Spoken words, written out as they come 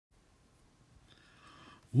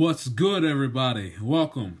What's good, everybody?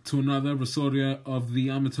 Welcome to another episode of the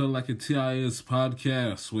Amateur Like a TIS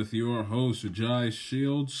podcast with your host, Jai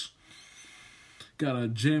Shields. Got a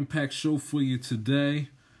jam-packed show for you today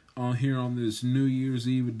here on this New Year's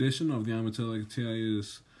Eve edition of the Amateur Like a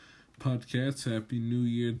TIS podcast. Happy New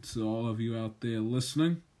Year to all of you out there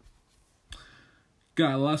listening.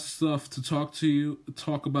 Got a lot of stuff to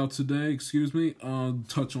talk about today,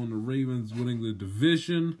 touch on the Ravens winning the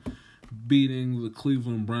division, beating the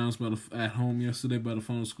Cleveland Browns at home yesterday by the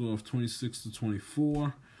final score of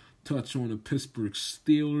 26-24. Touch on the Pittsburgh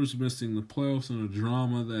Steelers missing the playoffs and the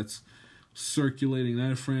drama that's circulating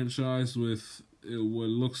that franchise with what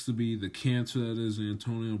looks to be the cancer that is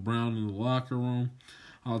Antonio Brown in the locker room.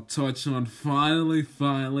 I'll touch on finally.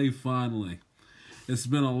 It's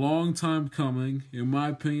been a long time coming. In my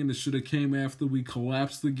opinion, it should have came after we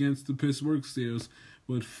collapsed against the Pittsburgh Steelers.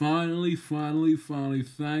 But finally,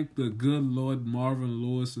 thank the good Lord, Marvin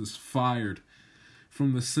Lewis is fired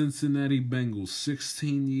from the Cincinnati Bengals.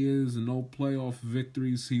 16 years and no playoff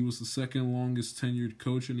victories. He was the second longest tenured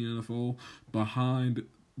coach in the NFL behind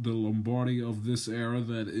the Lombardi of this era,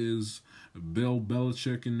 that is Bill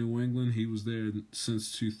Belichick in New England. He was there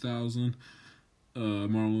since 2000.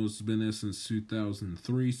 Marvin Lewis has been there since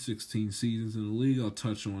 2003, 16 seasons in the league. I'll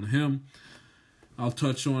touch on him. I'll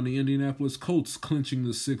touch on the Indianapolis Colts clinching the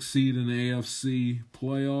 6th seed in the AFC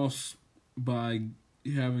playoffs by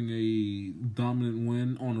having a dominant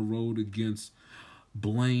win on the road against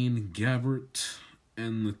Blaine Gabbert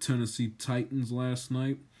and the Tennessee Titans last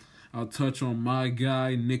night. I'll touch on my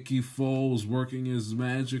guy, Nicky Foles, working his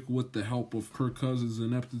magic with the help of Kirk Cousins'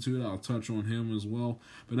 ineptitude. I'll touch on him as well.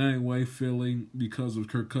 But anyway, Philly, because of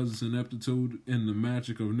Kirk Cousins' ineptitude and the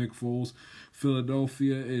magic of Nick Foles,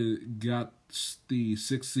 Philadelphia got the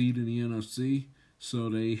 6th seed in the NFC, so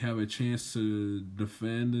they have a chance to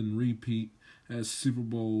defend and repeat as Super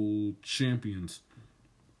Bowl champions.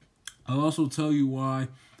 I'll also tell you why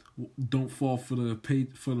don't fall for the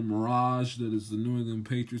mirage that is the New England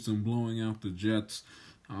Patriots and blowing out the Jets.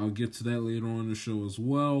 I'll get to that later on in the show as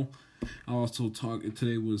well. I'll also talk,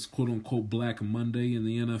 today was quote-unquote Black Monday in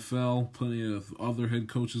the NFL. Plenty of other head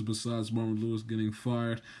coaches besides Marvin Lewis getting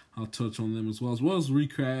fired. I'll touch on them as well as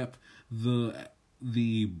recap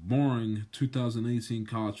the boring 2018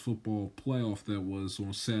 college football playoff that was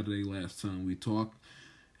on Saturday last time we talked.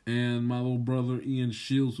 And my little brother Ian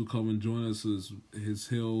Shields will come and join us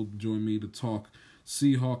he'll join me to talk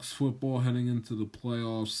Seahawks football heading into the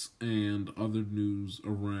playoffs and other news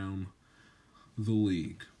around the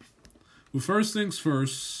league. But first things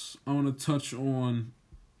first, I want to touch on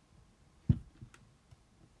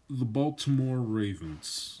the Baltimore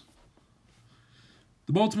Ravens.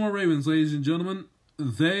 The Baltimore Ravens, ladies and gentlemen,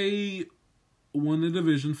 they won the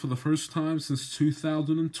division for the first time since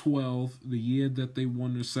 2012, the year that they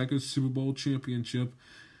won their second Super Bowl championship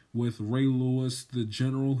with Ray Lewis, the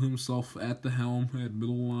general himself, at the helm at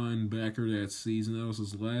middle linebacker that season. That was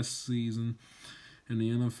his last season in the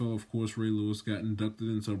NFL. Of course, Ray Lewis got inducted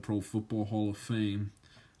into the Pro Football Hall of Fame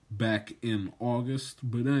back in August.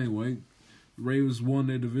 But anyway, Ravens won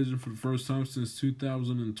their division for the first time since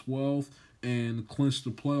 2012 and clinched the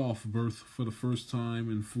playoff berth for the first time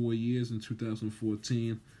in 4 years in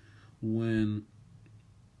 2014, when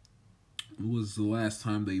it was the last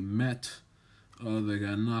time they met. They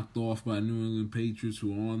got knocked off by New England Patriots,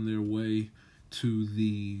 who were on their way to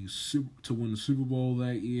win the Super Bowl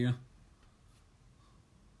that year.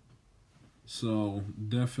 So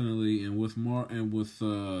definitely, and with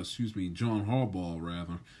John Harbaugh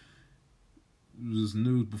rather. It was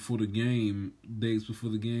news days before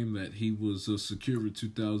the game, that he was secure for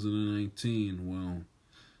 2019. Well,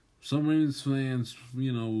 some Ravens fans,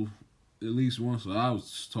 at least ones that I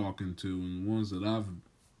was talking to and ones that I've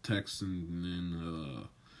texted and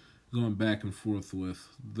going back and forth with,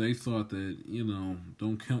 they thought that,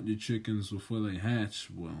 don't count your chickens before they hatch.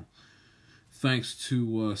 Well, thanks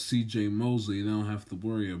to C.J. Mosley, they don't have to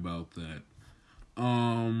worry about that.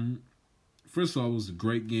 First of all, it was a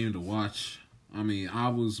great game to watch. I mean,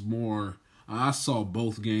 I saw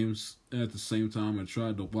both games at the same time. I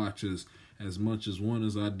tried to watch as much as one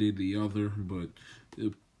as I did the other, but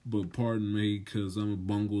pardon me, because I'm a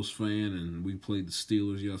Bungles fan and we played the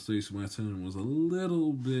Steelers yesterday, so my attention was a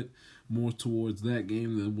little bit more towards that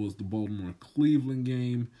game than was the Baltimore-Cleveland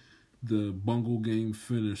game. The Bungle game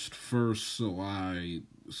finished first, so I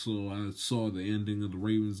saw the ending of the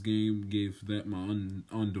Ravens game, gave that my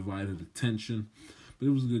undivided attention. But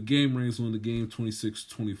it was a good game. Ravens won the game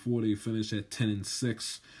 26-24. They finished at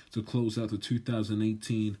 10-6 to close out the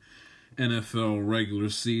 2018 NFL regular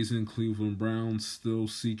season. Cleveland Browns still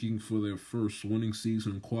seeking for their first winning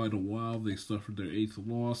season in quite a while. They suffered their 8th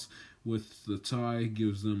loss, with the tie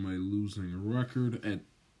gives them a losing record at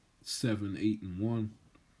 7-8-1.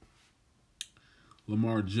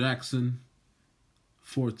 Lamar Jackson,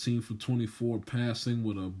 14 for 24 passing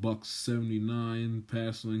with a $179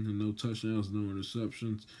 passing and no touchdowns, no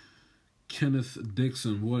interceptions. Kenneth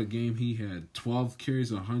Dixon, what a game he had. 12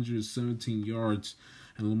 carries, 117 yards.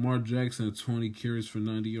 And Lamar Jackson had 20 carries for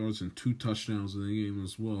 90 yards and 2 touchdowns in the game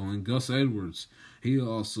as well. And Gus Edwards, he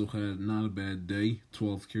also had not a bad day.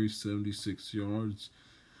 12 carries, 76 yards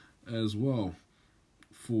as well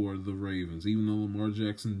for the Ravens. Even though Lamar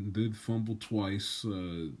Jackson did fumble twice,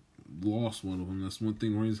 lost one of them. That's one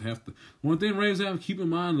thing Ravens have to keep in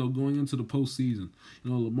mind, though, going into the postseason.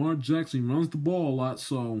 Lamar Jackson runs the ball a lot,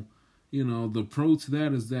 so the pro to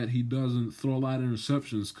that is that he doesn't throw a lot of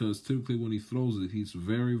interceptions, because typically when he throws it, he's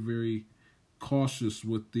very, very cautious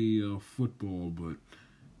with the football. But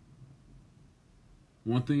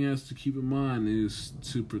one thing he has to keep in mind is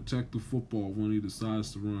to protect the football when he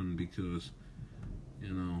decides to run, because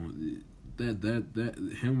that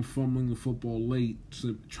him fumbling the football late,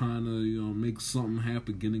 trying to make something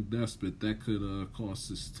happen, getting desperate, that could cost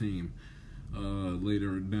his team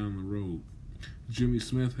later down the road. Jimmy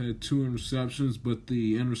Smith had 2 interceptions, but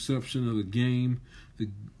the interception of the game, the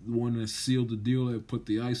one that sealed the deal, that put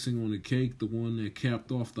the icing on the cake, the one that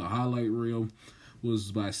capped off the highlight reel,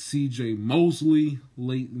 was by C.J. Mosley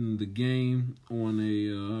late in the game on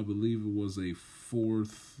I believe it was a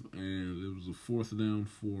 4th, and it was a 4th down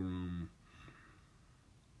for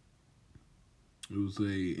it was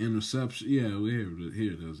a interception. Yeah, here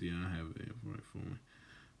it is. Yeah, I have it right for me.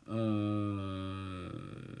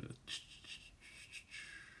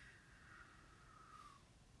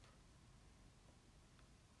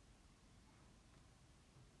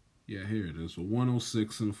 Yeah, here it is. So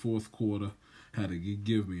 106 in the 4th quarter. Had to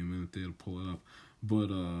give me a minute there to pull it up, but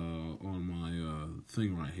on my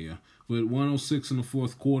thing right here. But 106 in the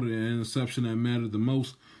 4th quarter, the interception that mattered the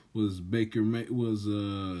most was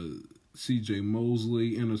C.J.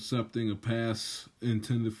 Mosley intercepting a pass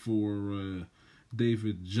intended for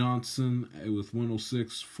David Johnson with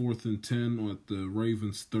 106, 4th and 10 at the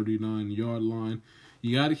Ravens' 39-yard line.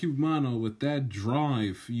 You got to keep in mind, though, with that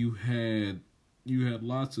drive, you had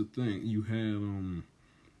lots of things. You had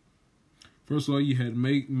first of all, you had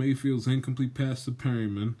Mayfield's incomplete pass to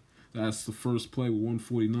Perryman. That's the first play with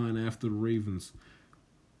 149 after the Ravens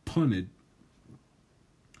punted.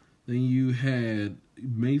 Then you had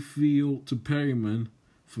Mayfield to Perryman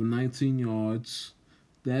for 19 yards.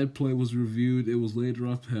 That play was reviewed. It was later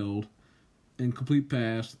upheld. Incomplete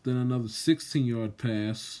pass. Then another 16-yard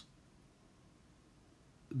pass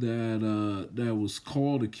that was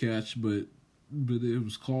called a catch, but it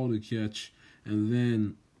was called a catch, and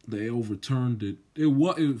then they overturned it. It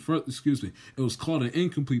was called an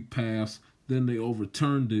incomplete pass. Then they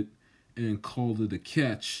overturned it and called it a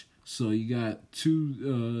catch. So you got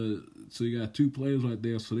two players right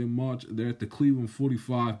there. So they're at the Cleveland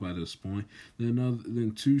 45 by this point.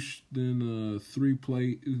 Then three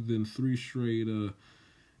straight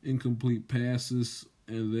incomplete passes,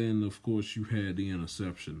 and then of course you had the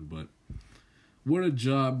interception. But what a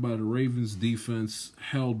job by the Ravens defense.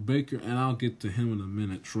 Held Baker, and I'll get to him in a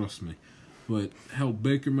minute, trust me. But held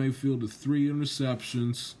Baker Mayfield to 3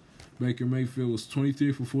 interceptions. Baker Mayfield was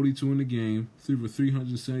 23 for 42 in the game, threw for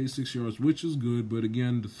 376 yards, which is good. But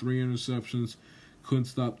again, the 3 interceptions couldn't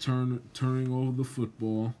stop turning over the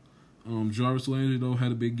football. Jarvis Landry, though,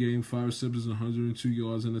 had a big game, 5 receptions, 102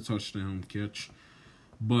 yards, and a touchdown catch.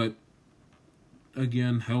 But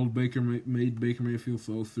again, made Baker Mayfield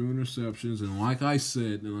throw 3 interceptions, and like I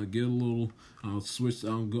said, and I'll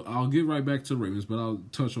get right back to the Ravens, but I'll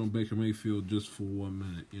touch on Baker Mayfield just for 1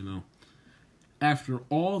 minute. After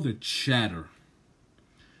all the chatter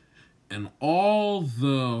and all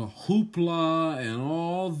the hoopla and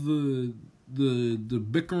all the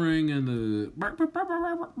bickering and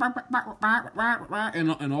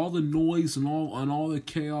and all the noise and all the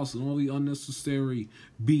chaos and all the unnecessary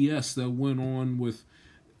BS that went on with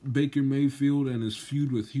Baker Mayfield and his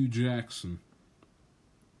feud with Hugh Jackson,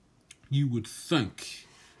 you would think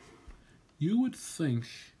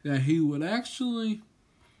that he would actually,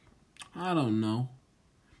 I don't know.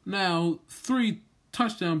 Now, 3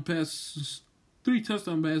 touchdown passes are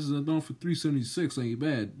done for 376 ain't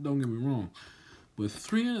bad, don't get me wrong. But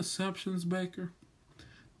 3 interceptions, Baker?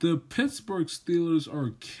 The Pittsburgh Steelers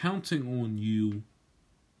are counting on you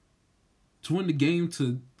to win the game,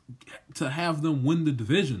 to have them win the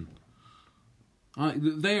division.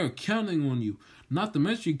 They are counting on you. Not to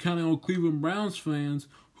mention, you're counting on Cleveland Browns fans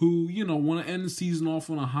who, want to end the season off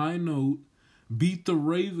on a high note, beat the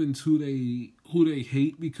Ravens, who they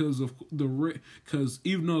hate because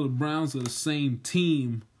even though the Browns are the same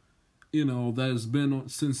team, that has been on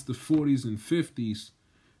since the 40s and 50s,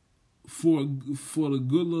 for the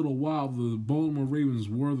good little while, the Baltimore Ravens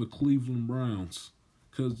were the Cleveland Browns.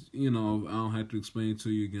 Because, I don't have to explain it to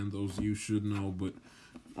you again, those of you should know, but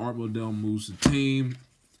Art Modell moves the team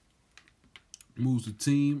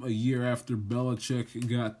a year after Belichick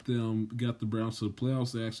got the Browns to the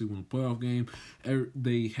playoffs. They actually won a playoff game.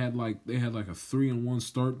 They had like a 3-1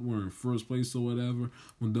 start. We're in first place or whatever.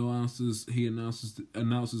 When Bill announces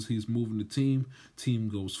he's moving the team. Team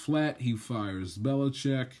goes flat. He fires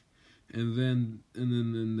Belichick, and then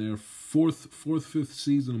in their fifth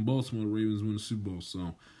season in Baltimore, the Ravens win the Super Bowl.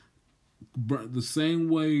 So the same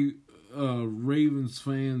way Ravens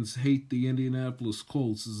fans hate the Indianapolis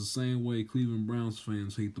Colts is the same way Cleveland Browns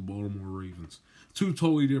fans hate the Baltimore Ravens. Two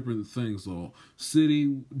totally different things, though.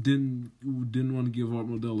 City didn't want to give Art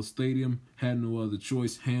Modell a stadium, had no other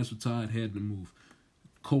choice. Hands were tied, had to move.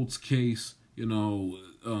 Colts case,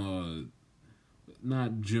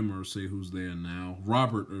 not Jim Irsay, who's there now.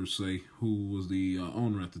 Robert Irsay, who was the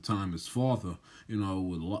owner at the time, his father. He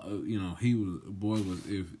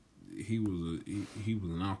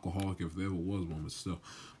was an alcoholic if there ever was one, but still.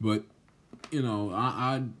 But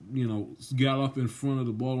I got up in front of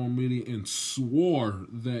the Baltimore media and swore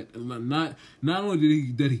that not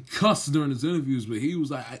only did he cuss during his interviews, but he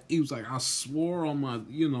was like I swore on my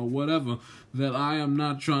whatever that I am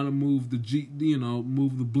not trying to move the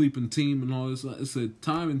move the bleeping team and all this. I said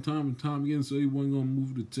time and time again, so he wasn't gonna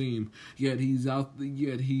move the team. Yet he's out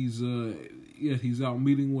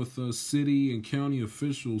meeting with city and county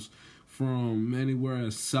officials from anywhere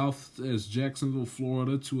as south as Jacksonville,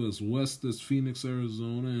 Florida, to as west as Phoenix,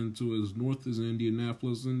 Arizona, and to as north as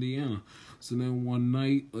Indianapolis, Indiana. So then one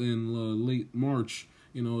night in late March,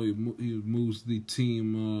 he moves the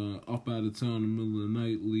team up out of town in the middle of the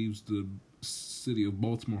night, leaves the city of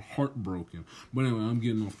Baltimore heartbroken. But anyway, I'm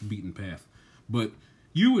getting off the beaten path. But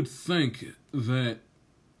you would think that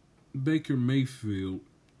Baker Mayfield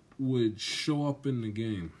would show up in the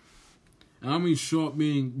game. And I mean show up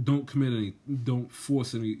meaning don't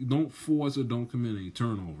force or don't commit any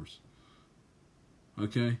turnovers.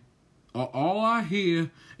 Okay? All I hear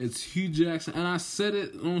is Hugh Jackson, and I said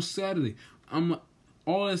it on Saturday. I'm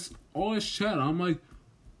all this chatter. I'm like,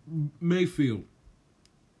 Mayfield,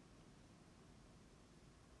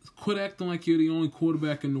 quit acting like you're the only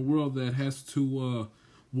quarterback in the world that has to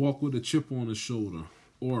walk with a chip on his shoulder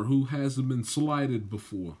or who hasn't been slighted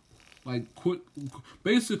before. Like, quit.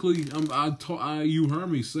 Basically, you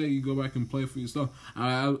heard me say you go back and play for yourself.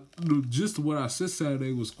 Just what I said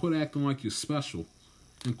Saturday was quit acting like you're special.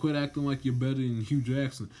 And quit acting like you're better than Hugh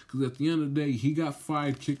Jackson. Because at the end of the day, he got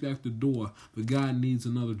fired, kicked out the door. The guy needs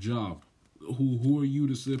another job. Who are you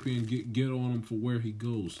to sit up here and get on him for where he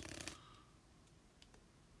goes?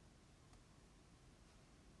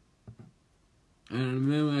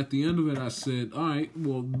 And then at the end of it, I said, all right,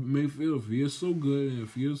 well, Mayfield, if you're so good and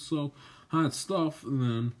if you're so hot stuff,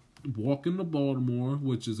 then walk into Baltimore,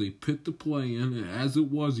 which is a pit to play in, as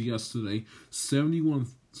it was yesterday. 71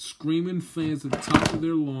 screaming fans at the top of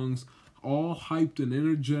their lungs, all hyped and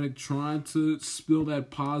energetic, trying to spill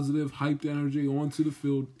that positive, hyped energy onto the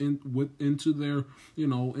field, into their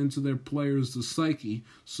players' the psyche,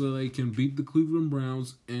 so they can beat the Cleveland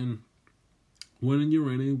Browns and win in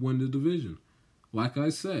your inning, win the division. Like I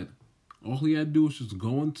said, all he had to do was just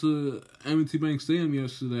go into M&T Bank Stadium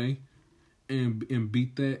yesterday and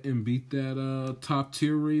beat that top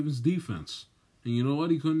tier Ravens defense. And you know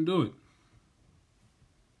what? He couldn't do it.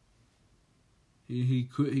 He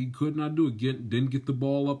could not do it. Didn't get the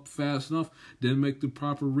ball up fast enough. Didn't make the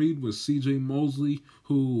proper read with C.J. Mosley,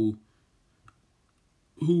 who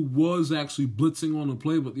was actually blitzing on the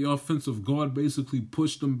play, but the offensive guard basically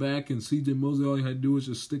pushed him back, and C.J. Mosley, all he had to do was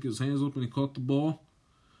just stick his hands up and he caught the ball.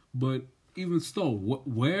 But even still,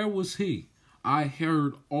 where was he? I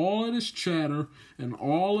heard all of this chatter and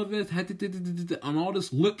all of it, and all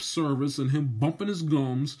this lip service and him bumping his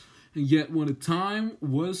gums, and yet when the time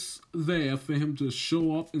was there for him to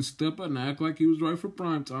show up and step up and act like he was right for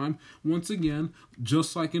prime time, once again,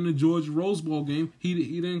 just like in the Georgia Rose Bowl game, he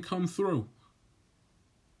didn't come through.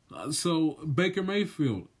 So Baker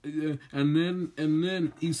Mayfield, and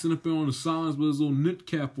then he's sitting up there on the sidelines with his little knit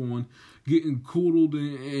cap on, getting coddled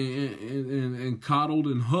and coddled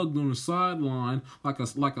and hugged on the sideline like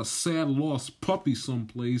a sad lost puppy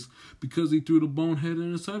someplace because he threw the bonehead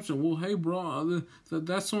interception. Well, hey, bro,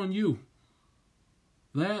 that's on you.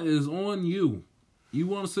 That is on you. You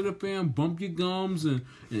want to sit up there and bump your gums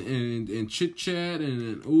and chit chat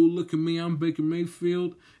and oh, look at me, I'm Baker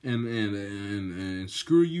Mayfield and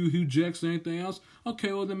screw you, Hugh Jackson, and anything else.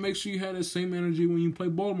 Okay, well then make sure you have that same energy when you play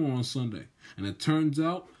Baltimore on Sunday. And it turns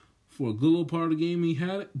out, for a good little part of the game he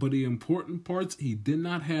had it, but the important parts he did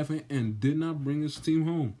not have it and did not bring his team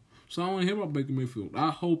home. So I don't want to hear about Baker Mayfield.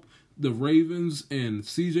 I hope the Ravens and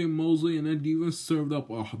C.J. Mosley and that defense served up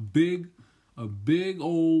a big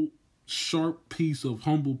old sharp piece of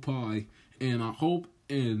humble pie, and I hope,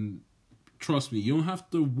 and trust me, you don't have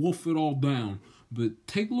to wolf it all down, but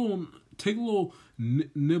take little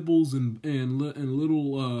nibbles and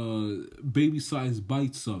little baby sized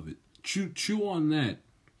bites of it. Chew on that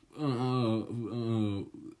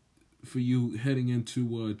for you heading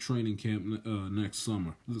into training camp next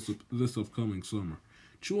summer, this upcoming summer.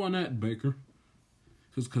 Chew on that, Baker,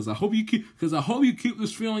 because I hope you keep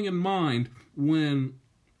this feeling in mind when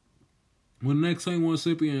next time you want to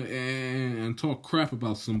sit here and talk crap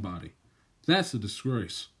about somebody. That's a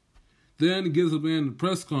disgrace. Then he gets up in the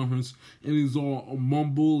press conference and he's all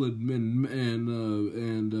mumble and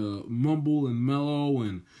mumble and mellow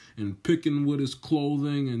and picking with his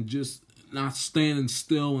clothing and just not standing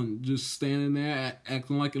still and just standing there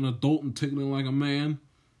acting like an adult and taking it like a man.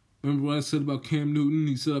 Remember what I said about Cam Newton?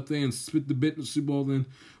 He sat up there and spit the bit in the Super Bowl, then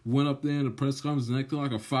went up there in the press conference and acted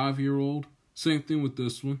like a 5-year-old. Same thing with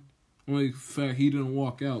this one. Only the fact he didn't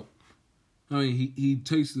walk out. I mean, he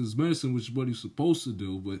tasted his medicine, which is what he's supposed to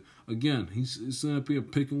do. But again, he's sitting up here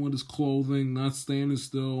picking with his clothing, not standing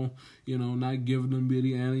still, not giving them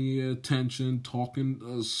any attention,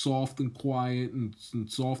 talking soft and quiet and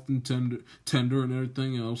soft and tender and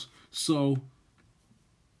everything else. So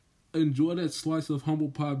enjoy that slice of humble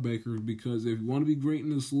pie, Baker, because if you want to be great in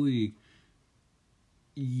this league,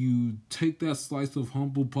 you take that slice of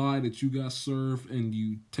humble pie that you got served and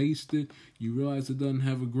you taste it, you realize it doesn't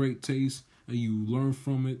have a great taste, and you learn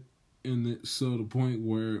from it, and so the point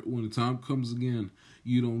where when the time comes again,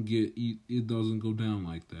 it doesn't go down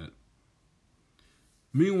like that.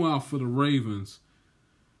 Meanwhile, for the Ravens,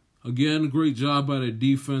 again, great job by their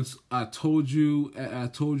defense. I told you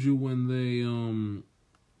when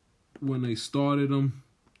they started them.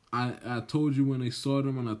 I told you when they started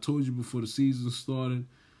them, and I told you before the season started.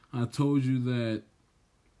 I told you that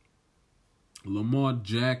Lamar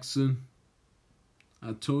Jackson.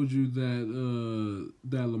 I told you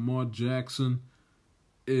that Lamar Jackson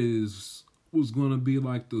was going to be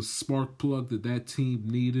like the spark plug that team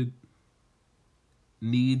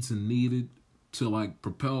needed to like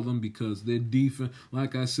propel them, because their defense,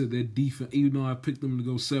 like I said, their defense. Even though I picked them to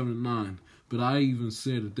go 7-9. But I even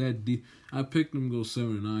said I picked them to go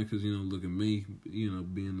 7-9 because, look at me,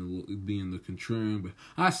 being the contrarian. But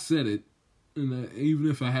I said it, and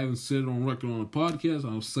even if I haven't said it on record on a podcast,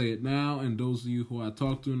 I'll say it now. And those of you who I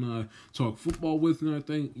talk to and I talk football with and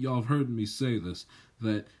everything, y'all have heard me say this,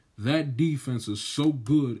 that defense is so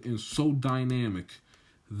good and so dynamic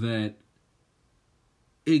that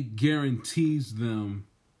it guarantees them,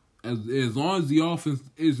 as long as the offense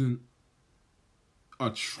isn't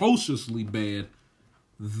atrociously bad,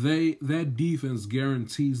 that defense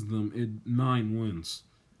guarantees them 9 wins.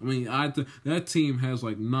 I mean, that team has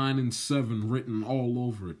like 9-7 written all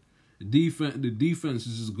over it. The defense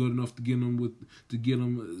is just good enough to get them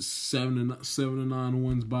 7-9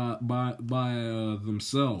 wins by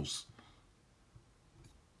themselves.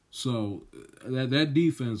 So that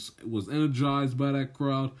defense was energized by that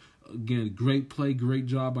crowd. Again, great play, great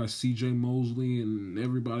job by C.J. Mosley and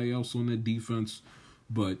everybody else on that defense.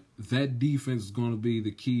 But that defense is going to be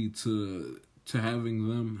the key to having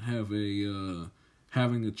them have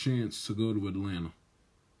having a chance to go to Atlanta.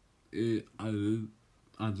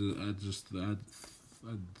 I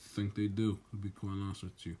think they do, to be quite honest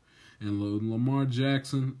with you. And Lamar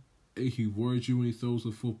Jackson, he worries you when he throws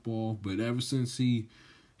the football, but ever since he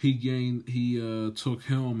took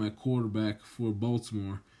helm at quarterback for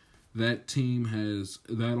Baltimore, that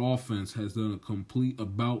offense has done a complete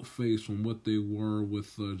about face from what they were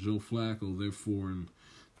with Joe Flacco. Therefore, in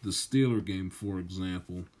the Steeler game, for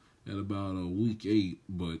example, at about week 8,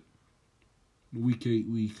 but week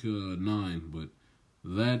 9. But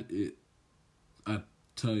I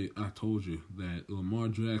told you that Lamar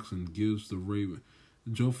Jackson gives the Ravens.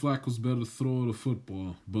 Joe Flacco's better thrower of the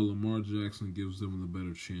football, but Lamar Jackson gives them the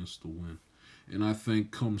better chance to win. And I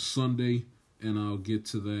think come Sunday, and I'll get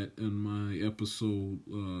to that in my episode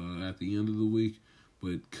at the end of the week,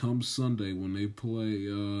 but come Sunday when they play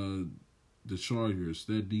the Chargers,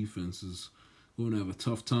 their defense is going to have a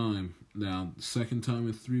tough time. Now, second time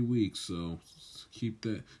in 3 weeks, so keep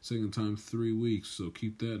that. Second time 3 weeks, so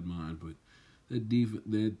keep that in mind. But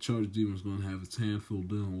that Chargers defense is going to have its handful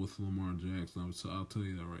dealing with Lamar Jackson. I'll tell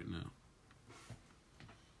you that right now.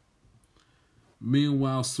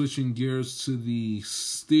 Meanwhile, switching gears to the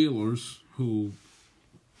Steelers, who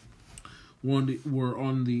were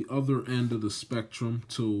on the other end of the spectrum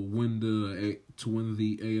to win the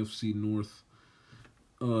AFC North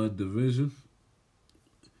division.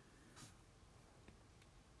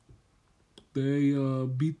 They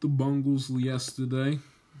beat the Bengals yesterday.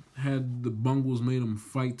 Had the Bengals made them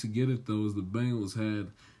fight to get it, though, as the Bengals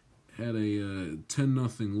had a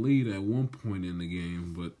 10-0 lead at one point in the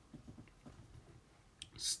game, but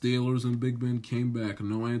Steelers and Big Ben came back.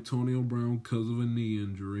 No Antonio Brown because of a knee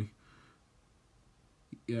injury.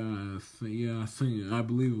 I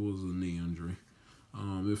believe it was a knee injury.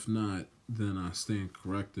 If not, then I stand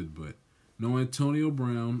corrected. But no Antonio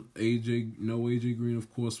Brown. No AJ Green,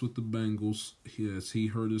 of course, with the Bengals. He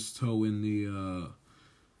hurt his toe in the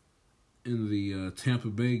Tampa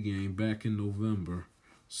Bay game back in November.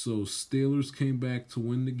 So Steelers came back to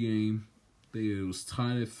win the game. It was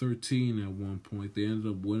tied at 13 at one point. They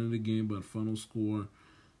ended up winning the game by a final score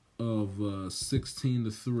of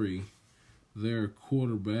 16-3. Their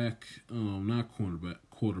quarterback,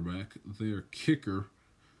 their kicker,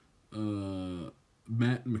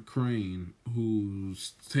 Matt McCrane, who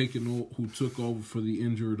took over for the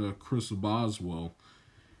injured Chris Boswell.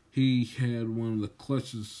 He had one of the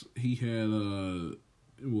clutches. He had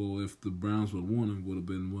if the Browns would have won, it would have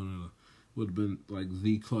been like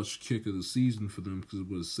the clutch kick of the season for them because it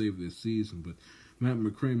would have saved their season. But Matt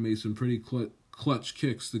McCrane made some pretty clutch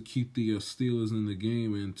kicks to keep the Steelers in the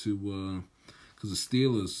game and to because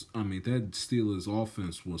that Steelers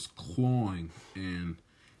offense was clawing, and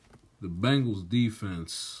the Bengals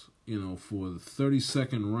defense, for the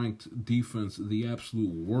 32nd ranked defense, the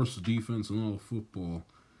absolute worst defense in all of football.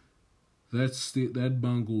 That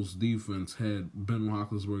Bengals defense had Ben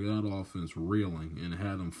Roethlisberger, that offense, reeling, and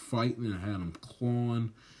had them fighting and had them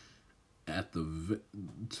clawing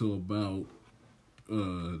till about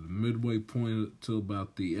midway point, till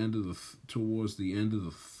about the end of towards the end of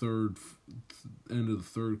the third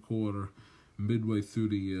quarter, midway through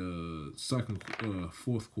the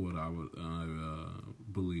fourth quarter, I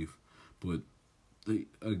believe, but they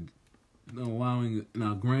allowing,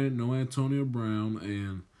 now granted, no Antonio Brown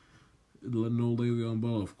and no Le'Veon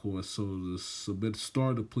Bell, of course, so this a bit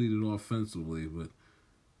star depleted offensively, but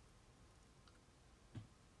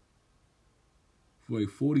for a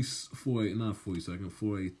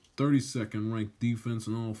 32nd ranked defense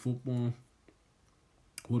in all football,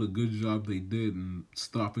 what a good job they did in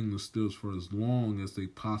stopping the Steelers for as long as they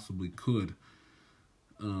possibly could.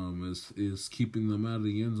 Is keeping them out of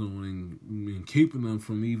the end zone and keeping them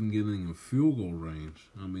from even getting in field goal range.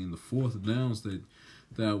 I mean, the fourth downs that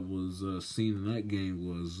was seen in that game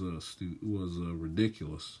was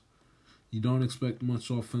ridiculous. You don't expect much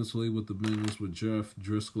offensively with the Bengals with Jeff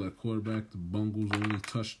Driscoll at quarterback. The Bengals' only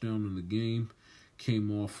touchdown in the game came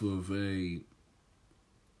off of a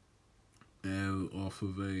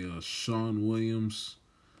Sean Williams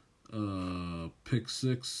pick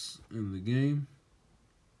six in the game.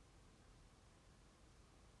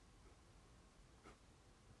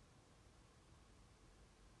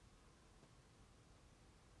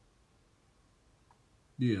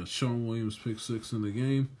 Yeah, Sean Williams pick six in the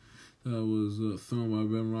game. That was thrown by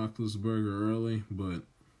Ben Roethlisberger early, but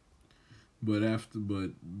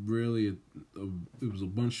really it was a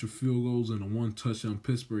bunch of field goals, and the one touchdown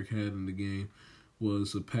Pittsburgh had in the game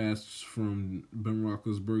was a pass from Ben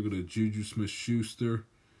Roethlisberger to Juju Smith-Schuster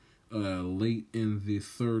late in the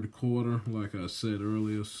third quarter, like I said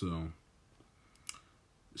earlier. So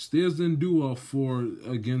Steelers didn't do well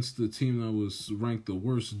against the team that was ranked the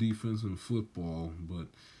worst defense in football, but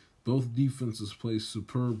both defenses played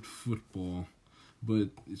superb football.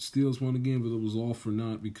 But Steelers won the game, but it was all for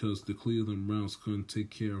naught because the Cleveland Browns couldn't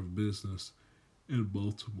take care of business in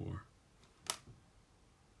Baltimore.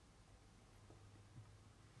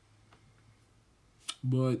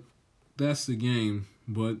 But that's the game.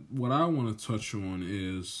 But what I want to touch on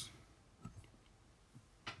is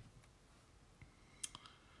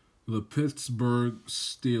the Pittsburgh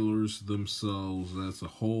Steelers themselves as a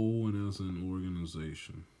whole and as an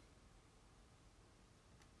organization.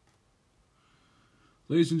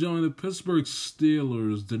 Ladies and gentlemen, the Pittsburgh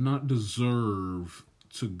Steelers did not deserve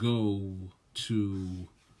to go to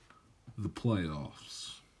the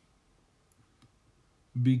playoffs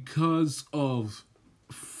because of,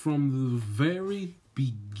 from the very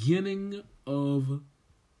beginning of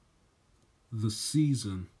the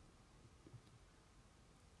season,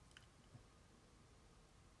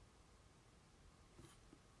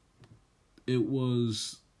 it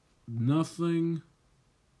was nothing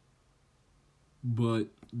but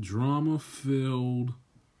drama filled,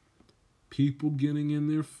 people getting in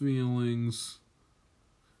their feelings,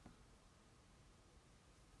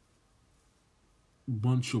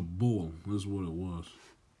 bunch of bull is what it was.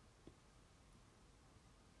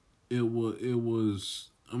 It was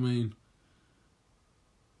I mean,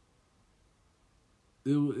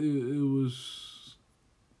 it was,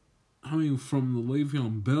 I mean, from the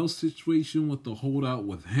Le'Veon Bell situation with the holdout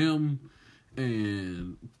with him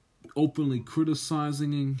and openly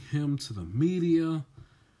criticizing him to the media,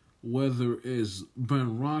 whether it's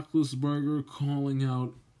Ben Roethlisberger calling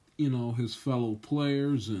out, his fellow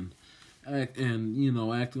players and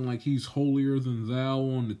acting like he's holier than thou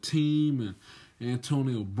on the team, and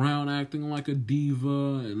Antonio Brown acting like a diva,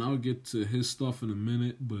 and I'll get to his stuff in a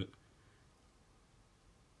minute, but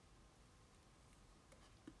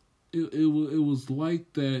it was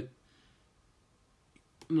like that,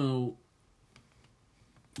 it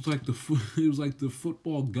was like the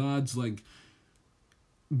football gods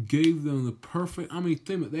gave them the perfect. I mean,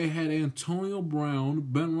 think of it. They had Antonio Brown,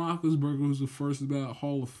 Ben Roethlisberger, who's the first ballot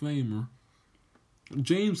Hall of Famer.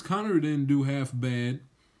 James Conner didn't do half bad.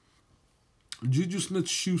 Juju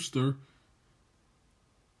Smith-Schuster,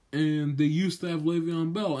 and they used to have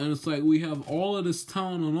Le'Veon Bell, and it's like we have all of this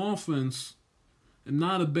talent on offense, and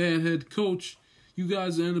not a bad head coach. You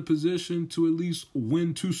guys are in a position to at least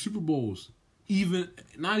win 2 Super Bowls,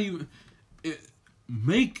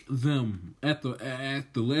 make them at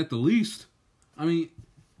the least. I mean,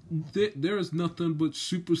 there is nothing but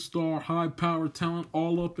superstar, high power talent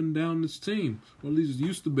all up and down this team, or at least it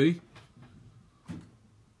used to be.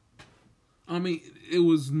 I mean, it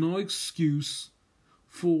was no excuse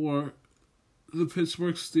for the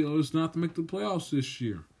Pittsburgh Steelers not to make the playoffs this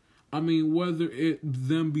year. I mean, whether it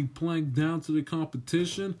them be playing down to the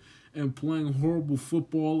competition and playing horrible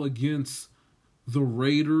football against the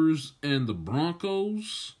Raiders and the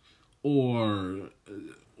Broncos, or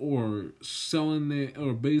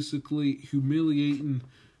basically humiliating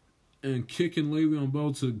and kicking Le'Veon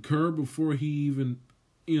Bell to the curb before he even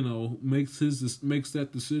makes that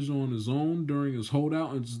decision on his own during his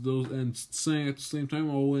holdout, and saying at the same time,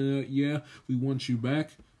 we want you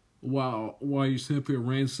back, while you're sitting up here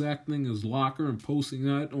ransacking his locker and posting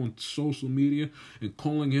that on social media and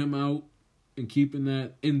calling him out and keeping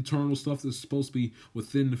that internal stuff that's supposed to be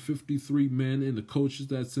within the 53 men and the coaches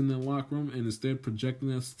that's in that locker room, and instead projecting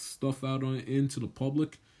that stuff out into the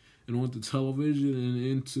public and onto television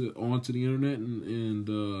and onto the internet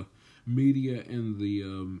and media and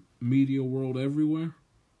the media world everywhere.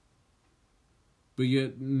 But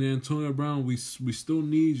yet, Antonio Brown, we still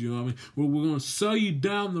need you. I mean, we're going to sell you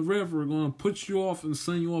down the river. We're going to put you off and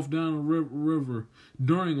send you off down the river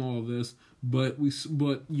during all of this. But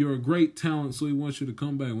you're a great talent, so we want you to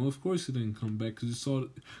come back. Well, of course he didn't come back because he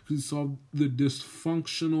saw the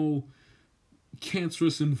dysfunctional,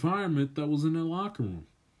 cancerous environment that was in their locker room.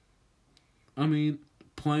 I mean,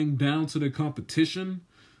 playing down to the competition.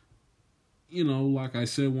 Like I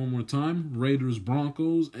said one more time, Raiders,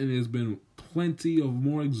 Broncos, and there's been plenty of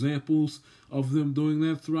more examples of them doing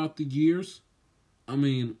that throughout the years. I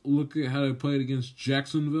mean, look at how they played against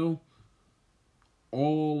Jacksonville.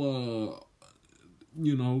 All,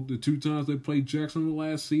 the 2 times they played Jacksonville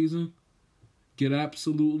last season, get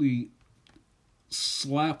absolutely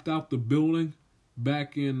slapped out the building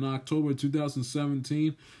back in October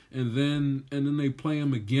 2017, and then they play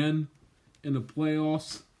them again in the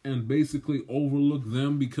playoffs and basically overlook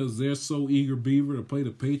them because they're so eager beaver to play the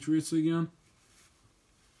Patriots again.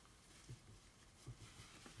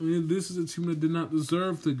 I mean, this is a team that did not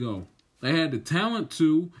deserve to go. They had the talent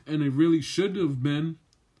to, and they really should have been,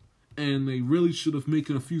 and they really should have made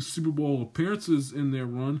a few Super Bowl appearances in their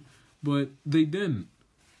run, but they didn't.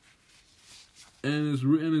 And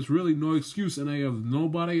it's really no excuse, and they have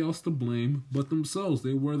nobody else to blame but themselves.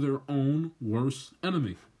 They were their own worst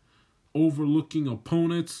enemy. Overlooking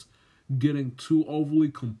opponents, getting too overly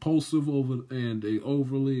compulsive and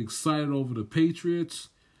overly excited over the Patriots,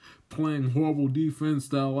 playing horrible defense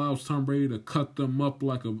that allows Tom Brady to cut them up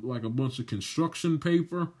like a bunch of construction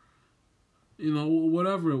paper.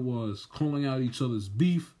 Whatever it was, calling out each other's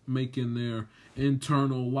beef, making their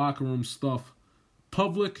internal locker room stuff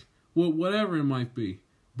public, whatever it might be.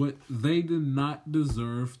 But they did not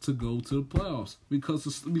deserve to go to the playoffs because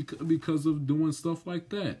of doing stuff like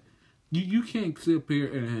that. You can't sit up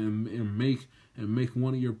here and make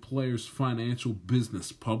one of your players' financial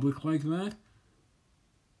business public like that.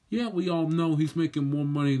 Yeah, we all know he's making more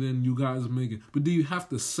money than you guys are making. But do you have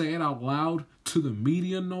to say it out loud to the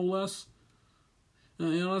media, no less?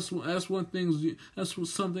 That's one thing. That's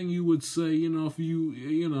something you would say. If you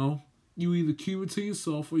either keep it to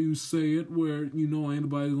yourself or you say it where ain't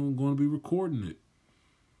nobody going to be recording it.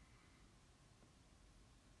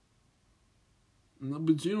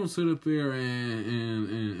 But you don't sit up there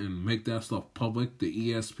and make that stuff public,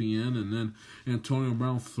 the ESPN, and then Antonio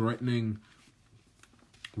Brown threatening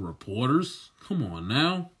reporters. Come on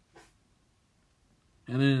now.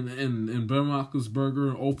 And then and Ben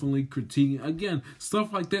Roethlisberger openly critiquing. Again,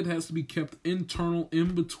 stuff like that has to be kept internal,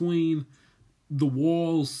 in between the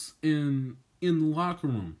walls in the locker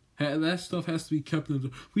room. That stuff has to be kept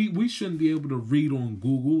in. We shouldn't be able to read on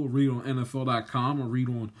Google or read on NFL.com or read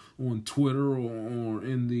on Twitter or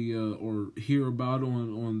in the or hear about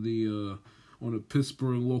on the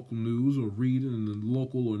Pittsburgh local news or read in the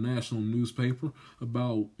local or national newspaper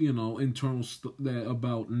about internal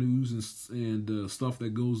about news and stuff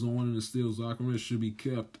that goes on in the Steelers locker room. It should be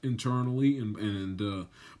kept internally and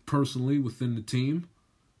personally within the team.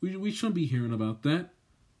 We shouldn't be hearing about that.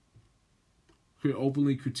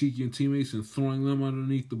 Openly critiquing teammates and throwing them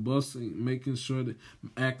underneath the bus and making sure that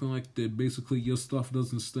acting like that basically your stuff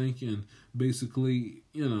doesn't stink and basically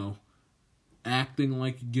acting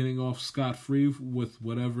like you're getting off scot-free with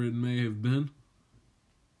whatever it may have been.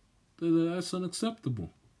 That's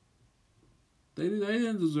unacceptable. They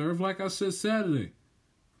didn't deserve, like I said Saturday,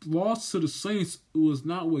 loss to the Saints was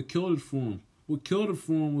not what killed it for them. What killed it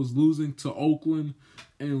for them was losing to Oakland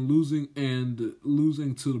and losing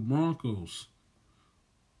to the Broncos.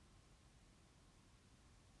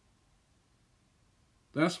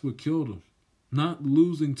 That's what killed them. Not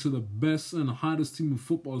losing to the best and the hottest team in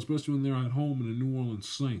football, especially when they're at home in the New Orleans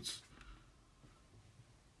Saints.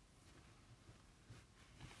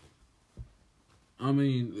 I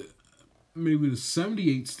mean, maybe the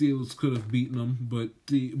 '78 Steelers could have beaten them, but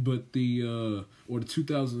the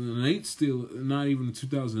 2008 Steelers, not even the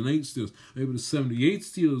 2008 Steelers. Maybe the '78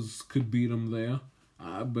 Steelers could beat them there,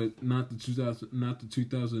 but not the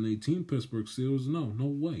 2018 Pittsburgh Steelers. No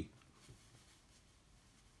way.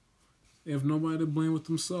 They have nobody to blame with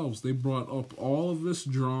themselves. They brought up all of this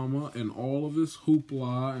drama and all of this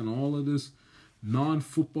hoopla and all of this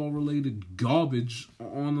non-football related garbage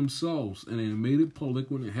on themselves. And they made it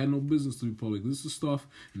public when it had no business to be public. This is stuff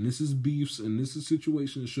and this is beefs and this is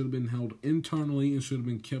situations that should have been held internally and should have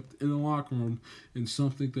been kept in the locker room, and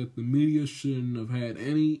something that the media shouldn't have had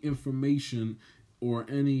any information or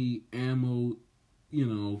any ammo,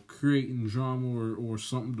 creating drama or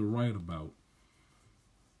something to write about.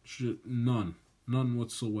 None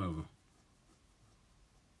whatsoever.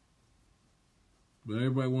 But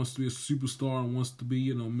everybody wants to be a superstar and wants to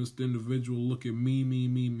be, Mr. Individual. Look at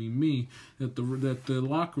me. That the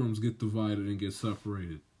locker rooms get divided and get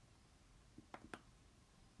separated.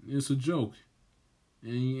 It's a joke,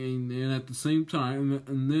 and at the same time,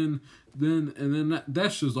 and then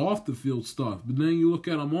that's just off the field stuff. But then you look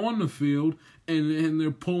at them on the field, and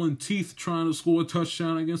they're pulling teeth trying to score a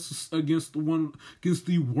touchdown against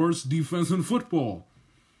the worst defense in football.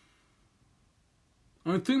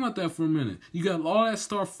 I mean, think about that for a minute. You got all that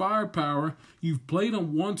star firepower. You've played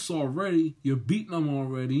them once already. You've beaten them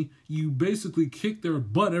already. You basically kick their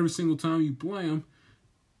butt every single time you play them.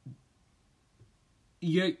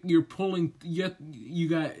 Yet you're pulling. Yet you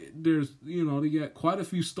got they got quite a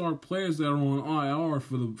few star players that are on IR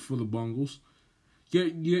for the Bungles.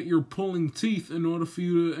 Yet you're pulling teeth in order for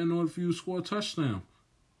you to score a touchdown.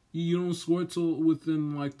 You don't score it till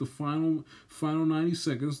within like the final 90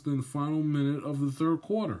 seconds, then the final minute of the third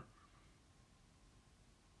quarter.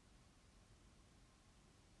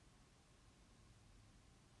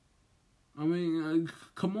 I mean,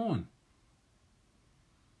 come on.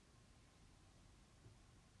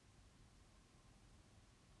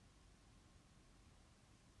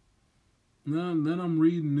 Then I'm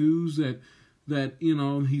reading news that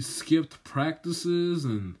he skipped practices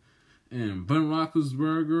and Ben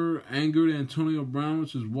Roethlisberger angered Antonio Brown,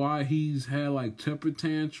 which is why he's had like temper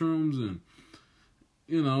tantrums, and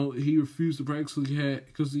he refused to practice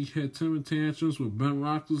because he had temper tantrums with Ben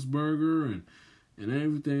Roethlisberger and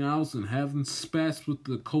everything else, and having spats with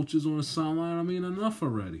the coaches on the sideline. I mean, enough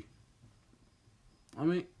already. I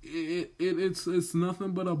mean, it's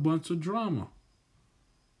nothing but a bunch of drama.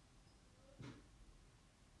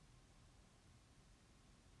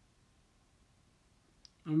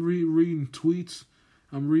 I'm reading tweets.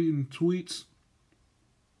 And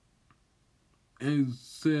it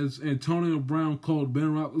says Antonio Brown called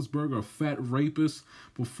Ben Roethlisberger a fat rapist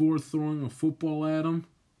before throwing a football at him.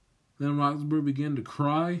 Then Roethlisberger began to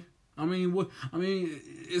cry. I mean, what? I mean,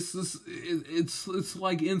 it's just, it's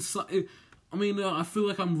like inside. I mean, I feel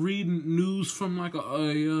like I'm reading news from like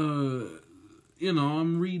a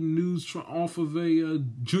I'm reading news off of a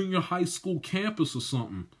junior high school campus or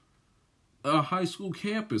something. A high school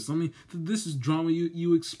campus. I mean, this is drama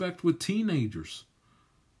you expect with teenagers.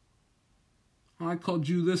 I called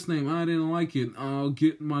you this name. I didn't like it. I'll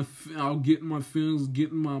get in my feelings, get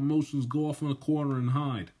in my emotions, go off in a corner and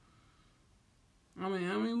hide. When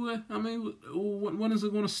is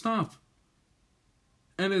it going to stop?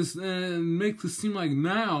 And it makes it seem like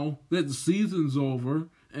now that the season's over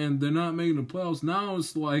and they're not making the playoffs. Now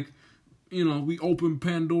it's like, we open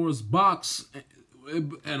Pandora's box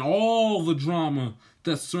and all the drama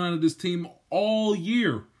that surrounded this team all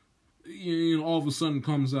year, all of a sudden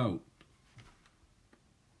comes out.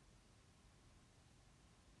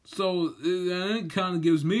 So it kind of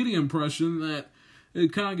gives me the impression that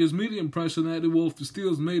if the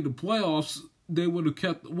Steelers made the playoffs, they would have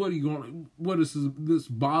kept. What is this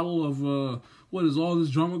bottle of what is all this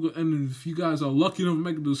drama? And if you guys are lucky enough to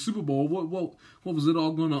make it to the Super Bowl, what was it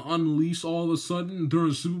all going to unleash all of a sudden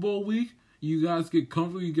during Super Bowl week? You guys get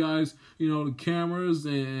comfortable. You guys, the cameras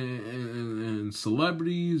and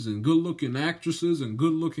celebrities and good-looking actresses and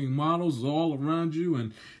good-looking models all around you,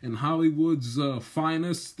 and Hollywood's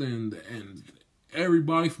finest and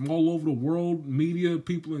everybody from all over the world, media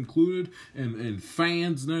people included, and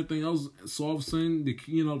fans and everything else. So all of a sudden, the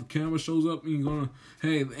camera shows up and you're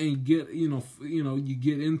you get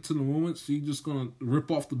into the moment, so you're just gonna rip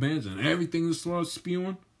off the bands and everything just starts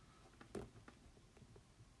spewing.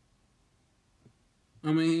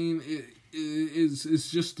 I mean, it's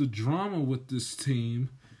just the drama with this team.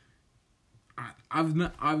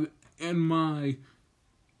 In my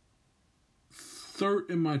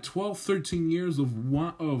 12, 13 years of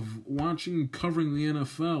watching and covering the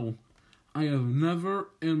NFL, I have never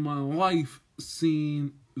in my life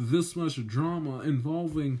seen this much drama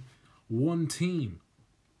involving one team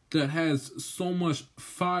that has so much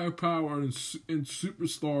firepower and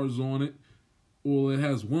superstars on it. Well, it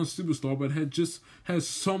has one superstar, but it has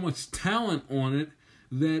so much talent on it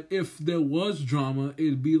that if there was drama,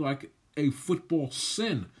 it'd be like a football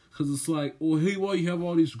sin. Because it's like, you have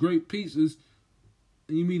all these great pieces,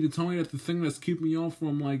 and you mean to tell me that the thing that's keeping y'all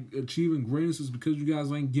from like achieving greatness is because you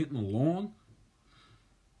guys ain't getting along?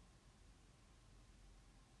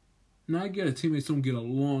 Now, I get it, teammates don't get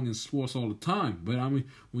along in sports all the time, but I mean,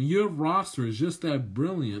 when your roster is just that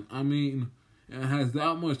brilliant, and has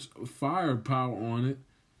that much firepower on it,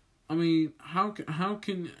 I mean, how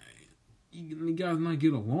can you guys not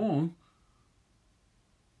get along?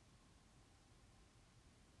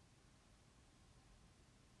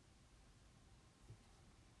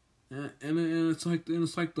 And it's like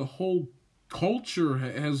the whole culture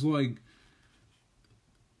has like.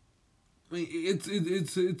 I mean,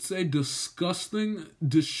 it's a disgusting,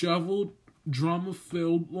 disheveled,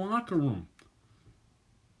 drama-filled locker room.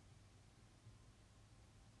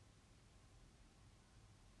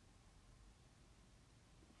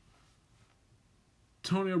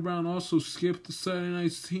 Antonio Brown also skipped the Saturday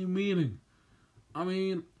night's team meeting. I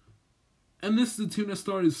mean, and this is the team that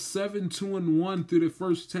started 7-2-1 through their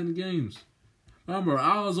first 10 games. Remember,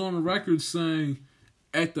 I was on the record saying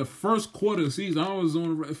at the first quarter of the season, I was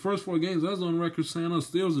on the first 4 games, I was on the record saying,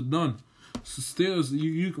 Steelers are done. So Steelers,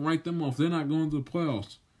 you can write them off. They're not going to the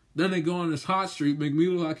playoffs. Then they go on this hot streak, make me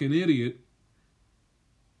look like an idiot.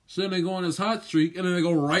 So then they go on this hot streak, and then they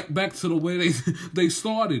go right back to the way they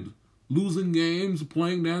started. Losing games,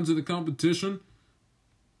 playing down to the competition,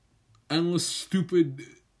 endless stupid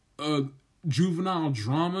juvenile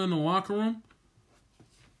drama in the locker room.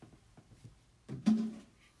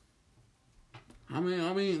 I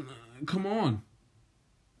mean, come on.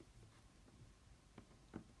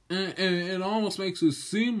 And it almost makes it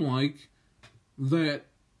seem like that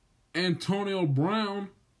Antonio Brown,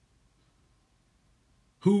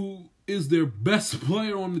 who is their best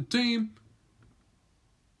player on the team,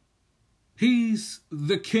 he's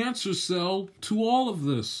the cancer cell to all of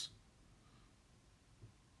this.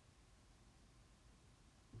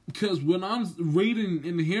 Because when I'm reading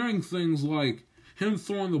and hearing things like him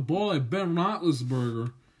throwing the ball at Ben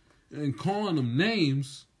Roethlisberger and calling him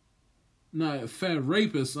names, not fat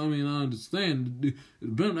rapist, I understand.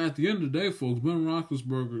 Ben, at the end of the day, folks, Ben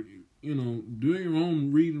Roethlisberger, doing your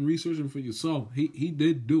own reading, researching for yourself, he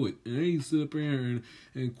did do it. And he sit up here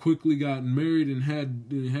and quickly got married and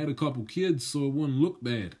had a couple kids so it wouldn't look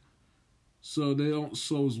bad. So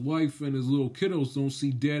his wife and his little kiddos don't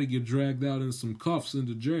see daddy get dragged out in some cuffs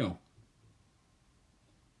into jail.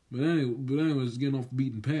 But anyway, it's getting off the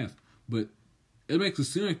beaten path. But it makes it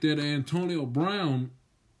seem like that Antonio Brown,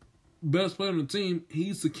 best player on the team,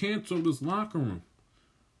 he's the cancer of this locker room.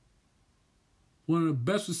 one of the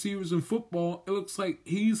best receivers in football. It looks like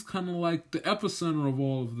he's kind of like the epicenter of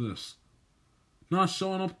all of this. Not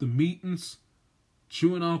showing up to meetings,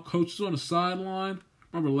 chewing out coaches on the sideline.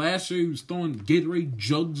 Remember last year he was throwing Gatorade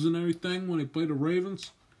jugs and everything when they played the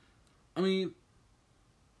Ravens? I mean,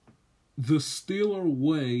 the Steeler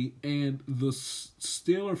way and the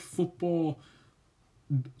Steeler football,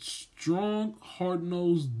 strong,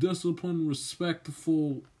 hard-nosed, disciplined,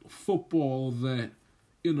 respectful football that,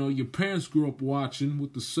 your parents grew up watching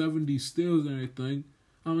with the 70s Steelers and everything.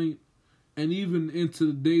 I mean, and even into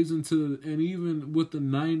the days and even with the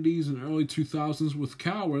 90s and early 2000s with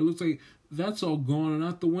Cowher, it looks like that's all gone and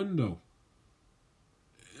out the window.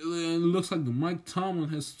 It looks like Mike Tomlin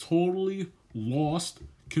has totally lost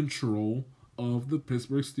control of the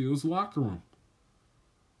Pittsburgh Steelers locker room.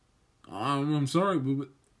 I'm sorry,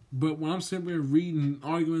 but when I'm sitting there reading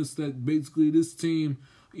arguments that basically this team,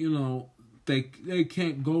 they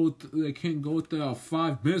can't go without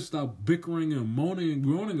 5 minutes without bickering and moaning and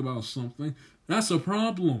groaning about something, that's a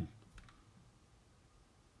problem.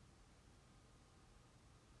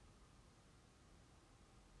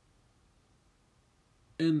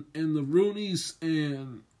 And the Rooneys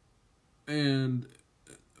and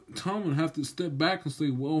Tomlin have to step back and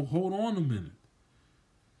say, well, hold on a minute.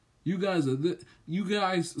 You guys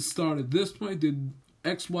started this point, did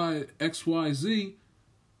XYZ,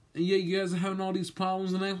 and yet you guys are having all these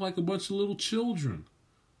problems and act like a bunch of little children.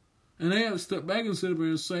 And they have to step back and sit there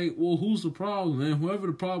and say, well, who's the problem? And whoever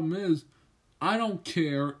the problem is, I don't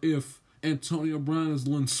care if Antonio Brown is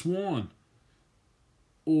Lynn Swann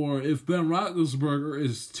or if Ben Roethlisberger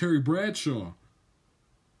is Terry Bradshaw.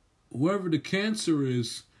 Whoever the cancer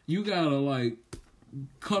is, you gotta,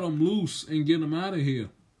 cut them loose and get them out of here.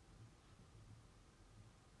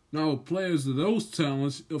 Now, with players of those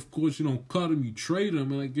talents, of course, you don't cut them, you trade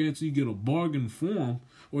them, and I guarantee you get a bargain for them,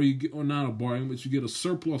 or not a bargain, but you get a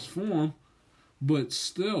surplus for them. But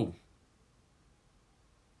still,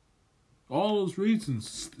 all those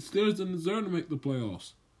reasons, Steelers didn't deserve to make the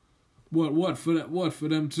playoffs. What for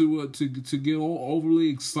them to get all overly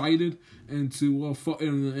excited and to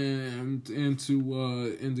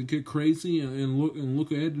get crazy and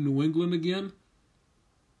look ahead to New England again?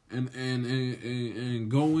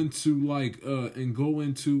 And go into I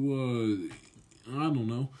don't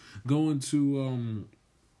know,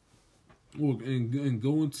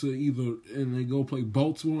 and they go play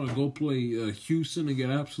Baltimore or go play Houston and get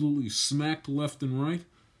absolutely smacked left and right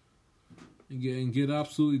and get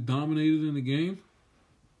absolutely dominated in the game.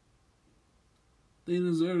 They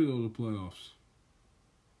deserve to go to the playoffs.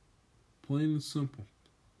 Plain and simple.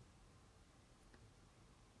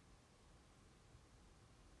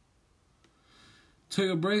 Take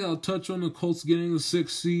a break. I'll touch on the Colts getting the 6th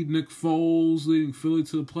seed, Nick Foles leading Philly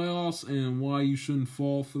to the playoffs, and why you shouldn't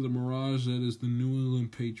fall for the mirage that is the New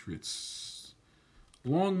England Patriots.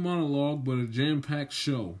 Long monologue, but a jam-packed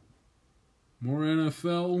show. More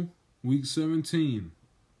NFL, Week 17,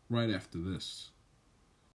 right after this.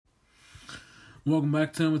 Welcome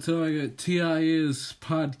back to I got TIA's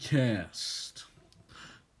podcast.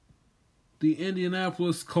 The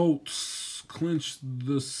Indianapolis Colts clinched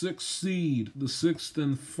the 6th seed, the 6th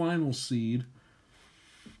and final seed,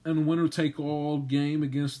 and winner-take-all game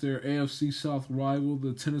against their AFC South rival,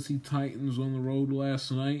 the Tennessee Titans, on the road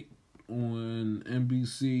last night on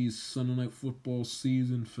NBC's Sunday Night Football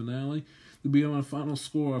season finale. To be on a final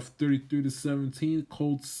score of 33-17,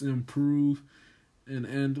 Colts improve and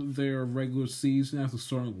end their regular season after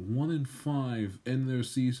starting 1-5, end their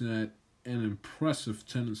season at an impressive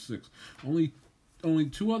 10-6. Only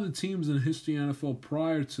 2 other teams in history of the NFL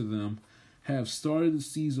prior to them have started the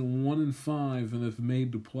season 1-5 and have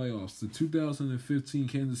made the playoffs. The 2015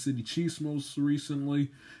 Kansas City Chiefs most recently,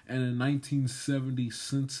 and in 1970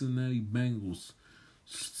 Cincinnati Bengals.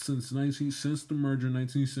 Since the merger in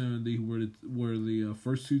 1970, were the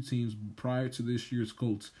first 2 teams prior to this year's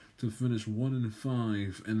Colts to finish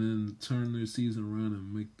 1-5 and then turn their season around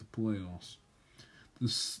and make the playoffs.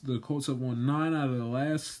 The Colts have won 9 out of the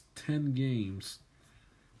last 10 games,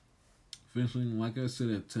 finishing, like I said,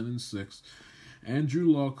 at 10-6. Andrew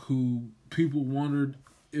Luck, who people wondered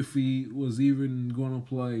if he was even going to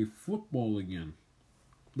play football again,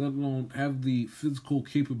 let alone have the physical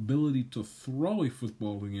capability to throw a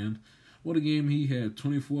football again. What a game he had.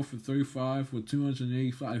 24 for 35 with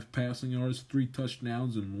 285 passing yards, 3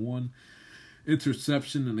 touchdowns, and 1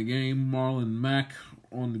 interception in the game. Marlon Mack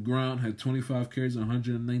on the ground had 25 carries,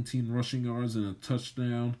 119 rushing yards, and a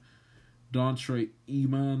touchdown. Dontre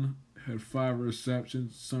Eman had 5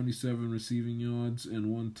 receptions, 77 receiving yards,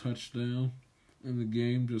 and 1 touchdown. in the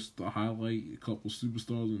game, just to highlight a couple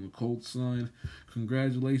superstars on the Colts side.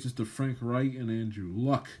 Congratulations to Frank Reich and Andrew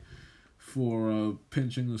Luck for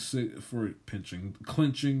clinching the sixth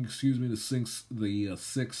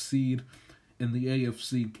seed in the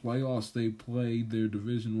AFC playoffs. They played their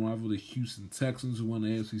division rival, the Houston Texans, who won the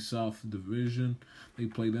AFC South division. They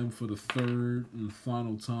played them for the third and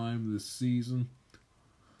final time this season.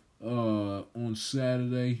 On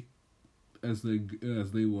Saturday, as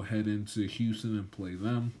they will head into Houston and play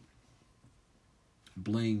them.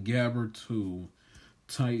 Blaine Gabbert, who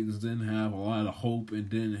Titans didn't have a lot of hope and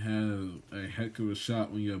didn't have a heck of a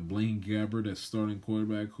shot when you have Blaine Gabbert as starting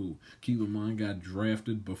quarterback, who, keep in mind, got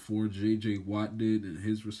drafted before J.J. Watt did in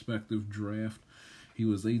his respective draft. He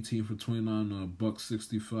was 18 for 29,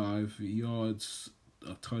 $165 yards,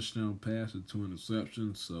 a touchdown pass, and 2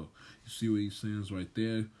 interceptions. So you see what he stands right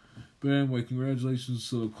there. But anyway, congratulations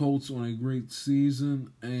to the Colts on a great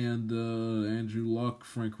season. And Andrew Luck,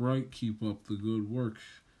 Frank Reich, keep up the good work.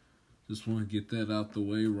 Just want to get that out the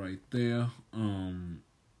way right there.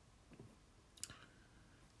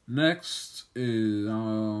 Next is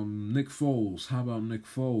Nick Foles. How about Nick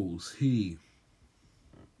Foles? He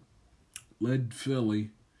led Philly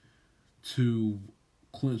to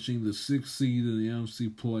clinching the 6th seed in the NFC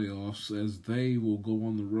playoffs, as they will go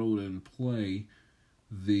on the road and play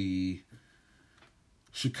the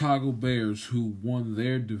Chicago Bears, who won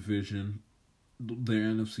their division, their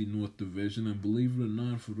NFC North division. And believe it or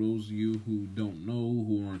not, for those of you who don't know,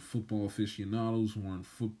 who aren't football aficionados, who aren't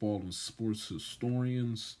football and sports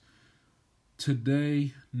historians,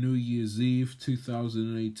 today, New Year's Eve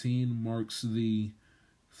 2018, marks the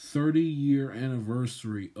 30-year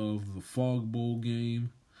anniversary of the Fog Bowl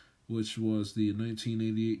game, which was the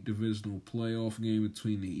 1988 divisional playoff game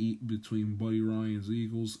between Buddy Ryan's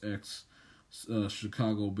Eagles,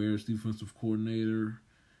 ex-Chicago Bears defensive coordinator,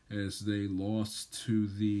 as they lost to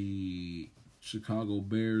the Chicago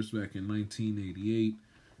Bears back in 1988.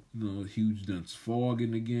 Huge dense fog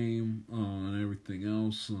in the game and everything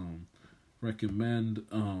else. Recommend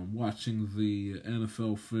watching the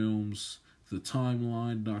NFL Films, the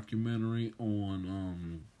Timeline documentary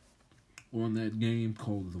on that game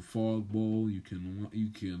called the Fog Bowl. You can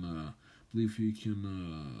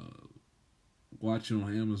watch it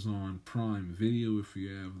on Amazon Prime Video if you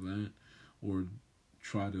have that, or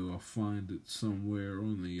try to find it somewhere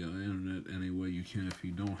on the internet any way you can if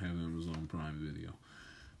you don't have Amazon Prime Video.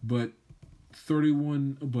 But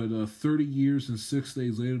 30 years and 6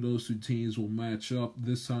 days later, those two teams will match up.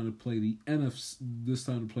 This time to play the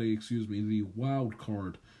the wild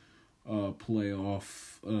card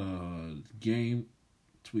playoff game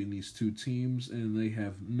between these two teams, and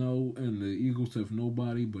the Eagles have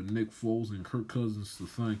nobody but Nick Foles and Kirk Cousins to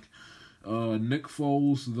thank. Nick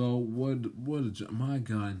Foles, though, my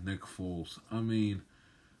guy Nick Foles. I mean,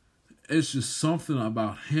 it's just something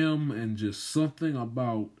about him, and just something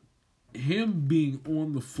about him being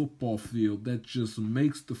on the football field that just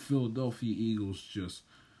makes the Philadelphia Eagles just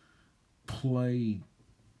play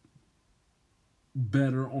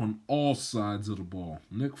better on all sides of the ball.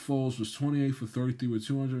 Nick Foles was 28 for 33 with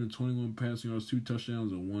 221 passing yards, 2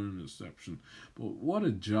 touchdowns, and 1 interception. But what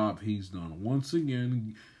a job he's done. Once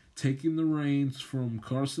again, taking the reins from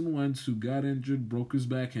Carson Wentz, who got injured, broke his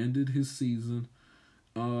back, ended his season.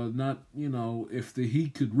 If he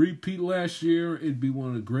could repeat last year, it'd be one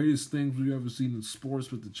of the greatest things we've ever seen in sports,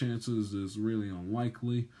 but the chances is really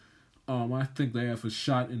unlikely. I think they have a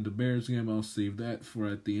shot in the Bears game. I'll save that for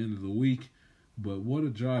at the end of the week. But what a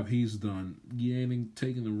job he's done,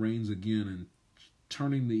 taking the reins again and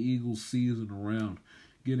turning the Eagles season around,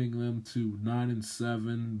 getting them to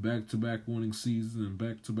 9-7, back-to-back winning seasons and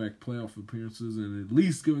back-to-back playoff appearances, and at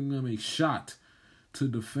least giving them a shot to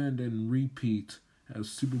defend and repeat as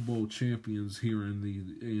Super Bowl champions here in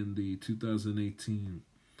the 2018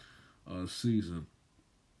 season.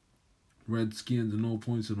 Redskins, no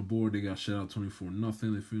points on the board. They got shut out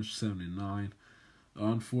 24-0. They finished 7-9.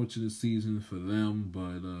 Unfortunate season for them,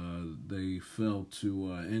 but they fell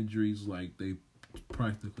to injuries like they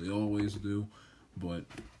practically always do. But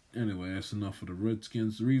anyway, that's enough for the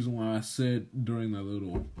Redskins. The reason why I said during that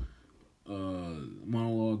little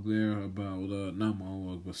monologue there about, not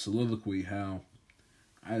monologue, but soliloquy, how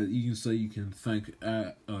you can thank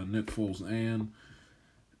Nick Foles and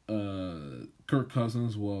Kirk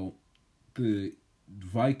Cousins. Well, the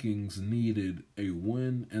Vikings needed a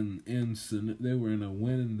win, and they were in a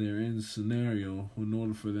win in their end scenario in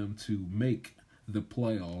order for them to make the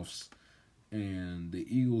playoffs. And the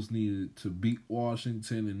Eagles needed to beat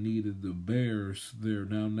Washington and needed the Bears, their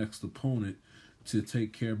now next opponent, to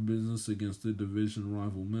take care of business against their division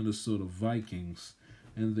rival Minnesota Vikings.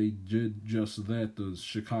 and they did just that. The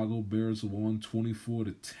Chicago Bears won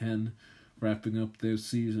 24-10, wrapping up their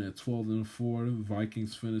season at 12-4. The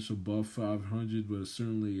Vikings finished above 500, but it's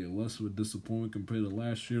certainly less of a disappointment compared to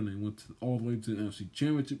last year. They went all the way to the NFC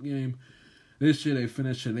Championship game. This year they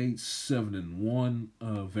finished at 8-7-1.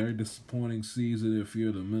 A very disappointing season if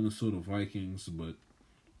you're the Minnesota Vikings, but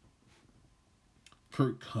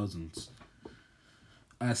Kirk Cousins.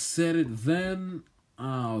 I said it then,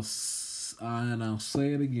 I'll say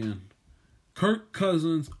it again. Kirk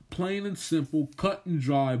Cousins, plain and simple, cut and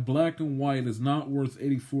dry, black and white, is not worth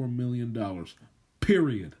 $84 million.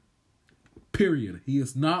 Period. He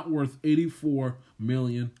is not worth $84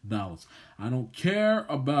 million. I don't care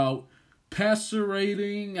about passer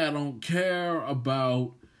rating. I don't care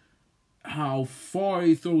about how far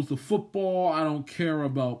he throws the football. I don't care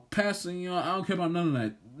about passing. I don't care about none of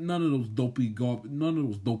that. None of those dopey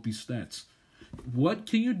stats. What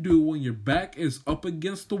can you do when your back is up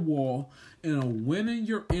against the wall in a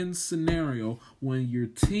win-and-you're-in scenario when your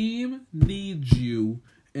team needs you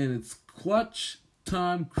and it's clutch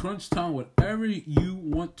time, crunch time, whatever you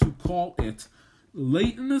want to call it?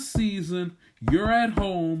 Late in the season, you're at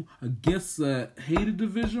home against a hated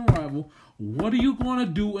division rival. What are you going to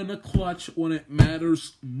do in the clutch when it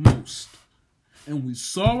matters most? And we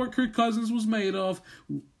saw what Kirk Cousins was made of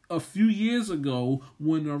a few years ago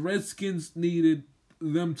when the Redskins needed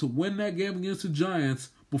them to win that game against the Giants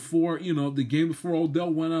before, the game before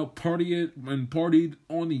Odell went out, partied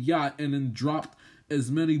on the yacht and then dropped as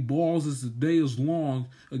many balls as the day is long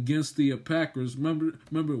against the Packers.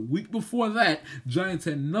 Remember, a week before that, Giants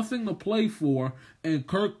had nothing to play for, and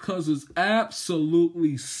Kirk Cousins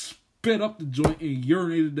absolutely spit up the joint and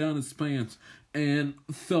urinated down his pants and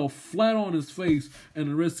fell flat on his face, and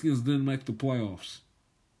the Redskins didn't make the playoffs.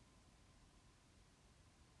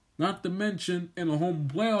 Not to mention, in a home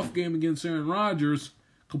playoff game against Aaron Rodgers,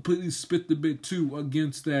 completely spit the bit too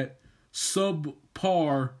against that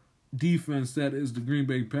subpar defense that is the Green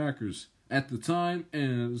Bay Packers at the time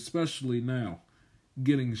and especially now,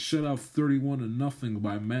 getting shut out 31-0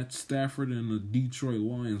 by Matt Stafford and the Detroit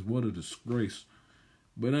Lions. What a disgrace.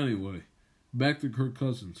 But anyway, back to Kirk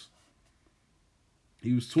Cousins.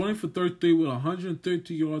 He was 20 for 33 with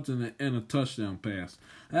 130 yards and a touchdown pass.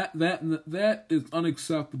 That is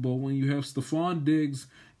unacceptable when you have Stephon Diggs,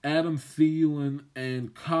 Adam Thielen,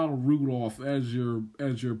 and Kyle Rudolph as your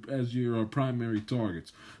primary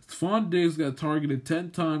targets. Stephon Diggs got targeted 10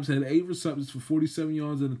 times, had 8 receptions for 47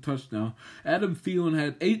 yards and a touchdown. Adam Thielen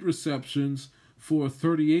had 8 receptions for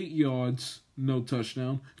 38 yards, no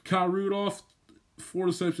touchdown. Kyle Rudolph, 4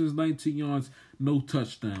 receptions, 19 yards, no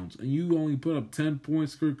touchdowns. And you only put up 10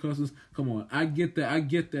 points, Kirk Cousins. Come on, I get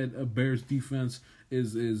that Bears defense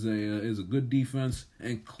is a good defense,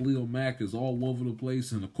 and Khalil Mack is all over the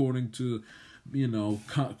place. And according to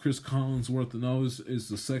Chris Collinsworth, is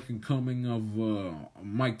the second coming of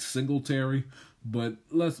Mike Singletary. But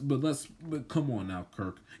come on now,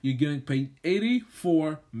 Kirk. You're getting paid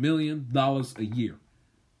 $84 million a year.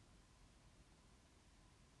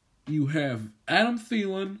 You have Adam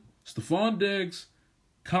Thielen, Stephon Diggs,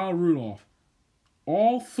 Kyle Rudolph.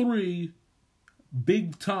 All 3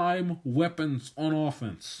 big-time weapons on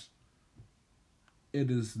offense.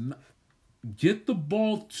 It is not, get the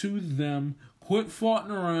ball to them, quit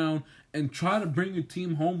farting around, and try to bring your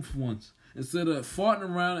team home for once. Instead of farting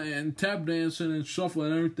around and tap dancing and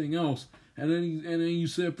shuffling and everything else. And then you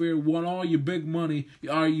sit up here, won all your big money.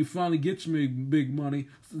 You finally get your big money.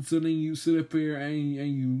 So then you sit up here and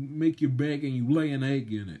you make your bag and you lay an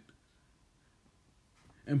egg in it.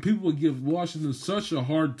 And people give Washington such a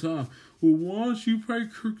hard time. Well, once you pay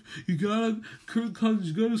Kirk, Kirk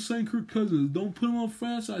Cousins, you gotta sign Kirk Cousins. Don't put him on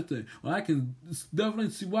franchise tag. Well, I can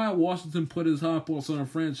definitely see why Washington put his high post on a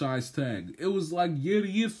franchise tag. It was like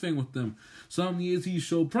year-to-year thing with them. Some years he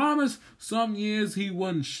showed promise, some years he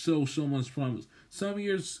wasn't so much promise. Some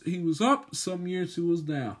years he was up, some years he was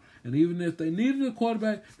down. And even if they needed a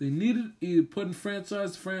quarterback, they needed either putting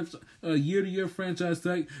year-to-year franchise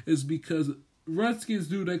tag is because Redskins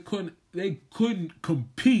they couldn't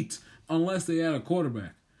compete unless they had a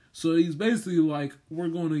quarterback. So he's basically like, we're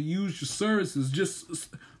going to use your services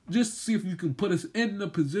just see if you can put us in the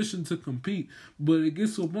position to compete. But it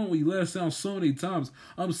gets to a point where you let us down so many times.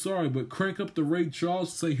 I'm sorry, but crank up the Ray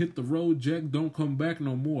Charles, say hit the road, Jack, don't come back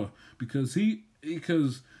no more. Because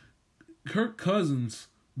Kirk Cousins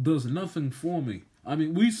does nothing for me. I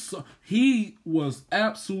mean, he was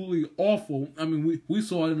absolutely awful. I mean, we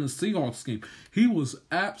saw it in the Seahawks game. He was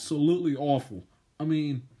absolutely awful. I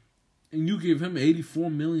mean, and you give him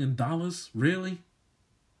 $84 million? Really?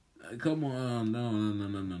 Come on. No.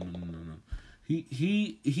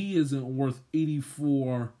 He isn't worth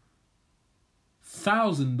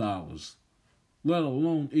 $84,000, let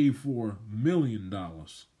alone $84 million.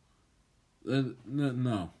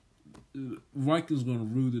 No, Vikings gonna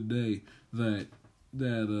rue the day that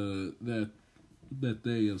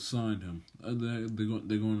they signed him. They're going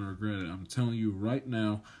to regret it. I'm telling you right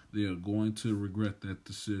now, they are going to regret that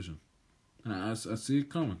decision. I see it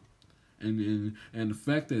coming. And the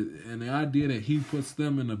fact that, and the idea that he puts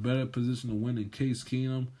them in a better position to win than Case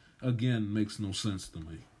Keenum, again, makes no sense to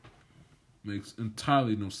me. Makes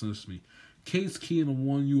entirely no sense to me. Case Keenum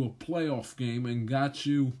won you a playoff game and got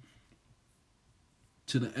you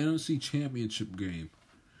to the NFC Championship game.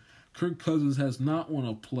 Kirk Cousins has not won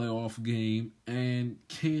a playoff game and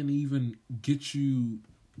can't even get you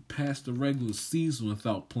past the regular season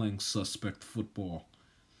without playing suspect football.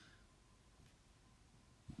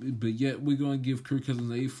 But yet we're going to give Kirk Cousins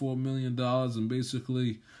 $84 million and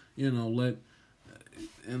basically, let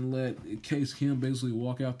Case Keenum basically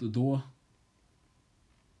walk out the door.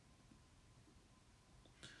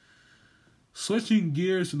 Switching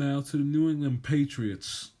gears now to the New England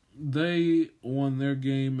Patriots. They won their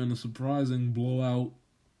game in a surprising blowout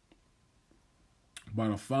by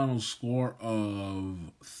the final score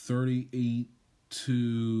of 38-3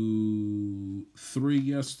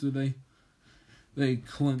 yesterday. They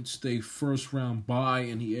clinched a first-round bye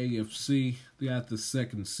in the AFC. They got the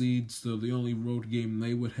second seed, so the only road game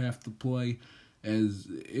they would have to play as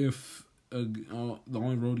if the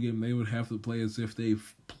only road game they would have to play as if they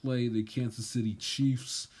play the Kansas City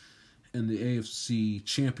Chiefs in the AFC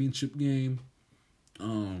Championship game.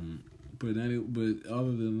 But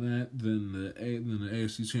other than that, then the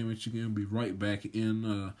AFC Championship game will be right back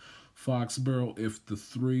in Foxborough if the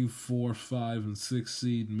 3, 4, 5, and 6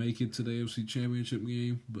 seed make it to the AFC Championship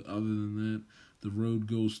game. But other than that, the road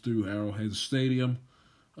goes through Arrowhead Stadium.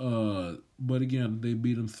 But again, they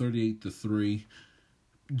beat them 38-3.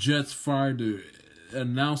 Jets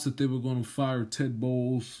announced that they were going to fire Ted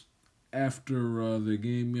Bowles after the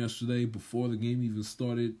game yesterday, before the game even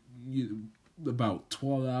started. About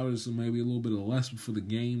 12 hours or maybe a little bit less before the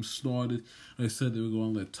game started, they said they were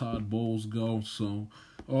going to let Todd Bowles go. So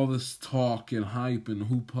all this talk and hype and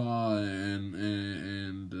hoopla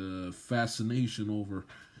and fascination over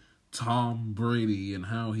Tom Brady and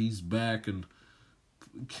how he's back, and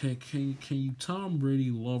can you Tom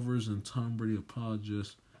Brady lovers and Tom Brady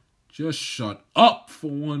apologists just shut up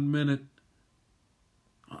for 1 minute?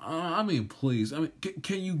 I mean, please. I mean,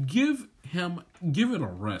 can you give it a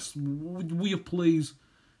rest? Will you please?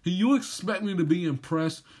 Do you expect me to be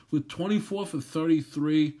impressed with 24 for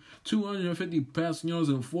 33, 250 passing yards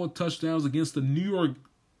and 4 touchdowns against the New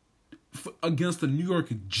York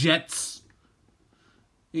Jets?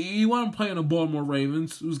 He wasn't playing the Baltimore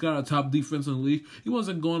Ravens, who's got a top defense in the league. He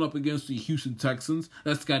wasn't going up against the Houston Texans,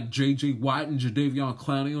 that's got J.J. Watt and Jadeveon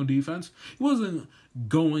Clowney on defense. He wasn't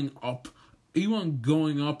going up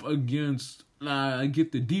against, I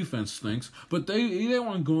get the defense stinks, but they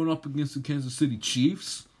weren't going up against the Kansas City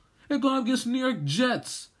Chiefs. They're going up against the New York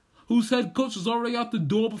Jets, whose head coach was already out the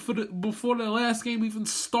door before the last game even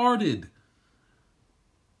started.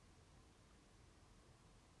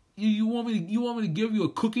 You want me to give you a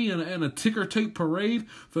cookie and a ticker tape parade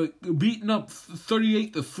for beating up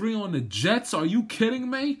 38-3 on the Jets? Are you kidding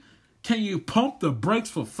me? Can you pump the brakes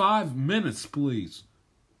for 5 minutes, please?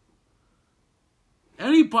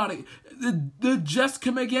 Anybody, the Jets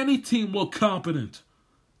can make any team look competent.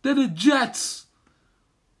 They're the Jets.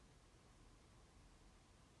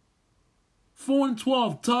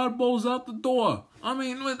 4-12, Todd Bowles out the door. I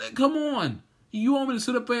mean, come on. You want me to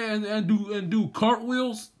sit up there and do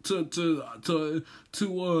cartwheels to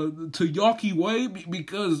Yawkey Way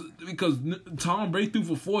because Tom Brady threw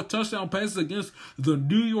for 4 touchdown passes against the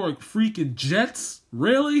New York freaking Jets?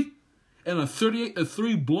 Really? In a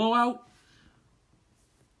 38-3 blowout?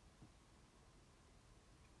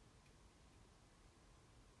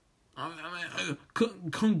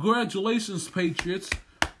 Congratulations, Patriots.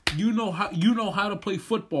 You know how to play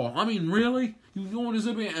football. I mean, really? You want to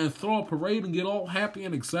sit there and throw a parade and get all happy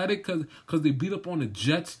and excited because they beat up on the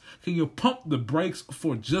Jets? Can you pump the brakes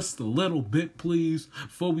for just a little bit, please,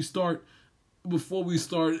 before we start,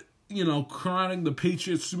 crowning the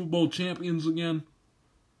Patriots Super Bowl champions again?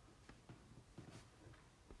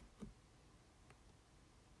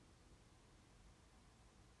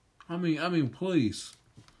 I mean, please.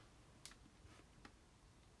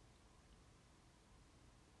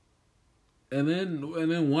 And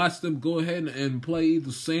then watch them go ahead and play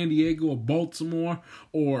either San Diego or Baltimore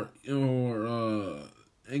and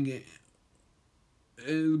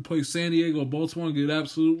play San Diego or Baltimore and get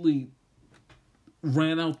absolutely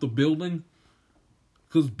ran out the building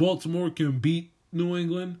because Baltimore can beat New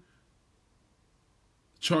England.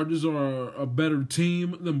 Chargers are a better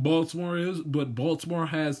team than Baltimore is, but Baltimore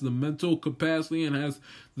has the mental capacity and has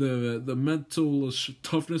the mental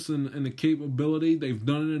toughness and the capability. They've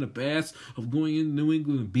done it in the past of going in New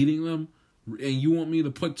England and beating them. And you want me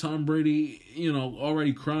to put Tom Brady,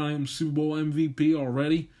 already crying him Super Bowl MVP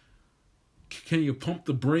already? Can you pump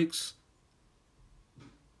the brakes?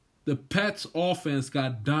 The Pats offense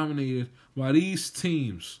got dominated by these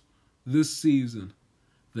teams this season.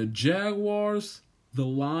 The Jaguars, the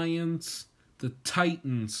Lions, the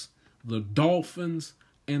Titans, the Dolphins,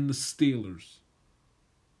 and the Steelers.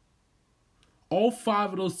 All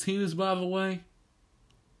 5 of those teams, by the way,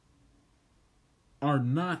 are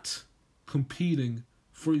not competing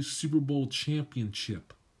for a Super Bowl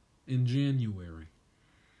championship in January.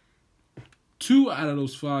 2 out of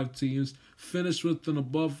those 5 teams finished with an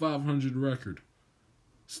above 500 record.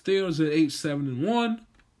 Steelers at 8-7-1,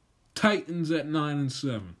 Titans at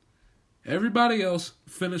 9-7. Everybody else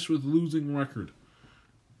finished with losing record.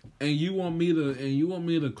 And you want me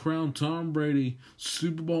to crown Tom Brady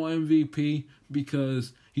Super Bowl MVP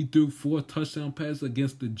because he threw 4 touchdown passes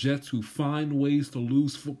against the Jets, who find ways to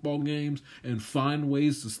lose football games and find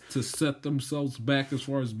ways to set themselves back as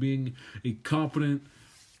far as being a competent,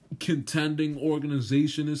 contending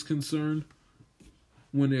organization is concerned,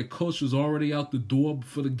 when their coach was already out the door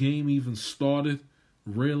before the game even started?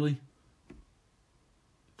 Really?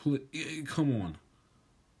 Come on.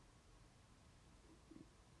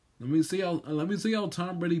 Let me see how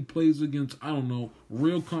Tom Brady plays against,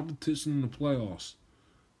 real competition in the playoffs.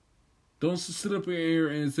 Don't sit up here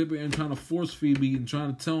and trying to force feed me and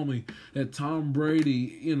trying to tell me that Tom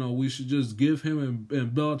Brady, we should just give him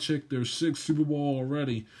and Belichick their 6th Super Bowl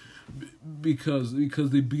already because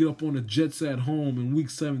they beat up on the Jets at home in Week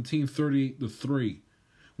 17, 38-3.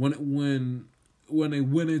 When they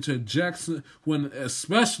went into Jackson,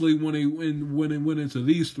 especially when they went into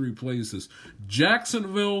these 3 places: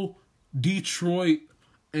 Jacksonville, Detroit,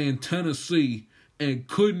 and Tennessee, and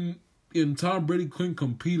Tom Brady couldn't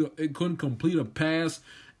complete a pass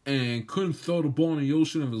and couldn't throw the ball in the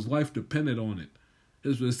ocean if his life depended on it.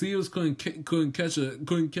 His receivers couldn't catch a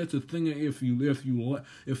thing if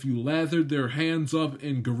you lathered their hands up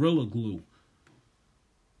in Gorilla Glue.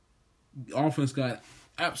 The offense got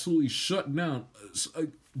absolutely shut down.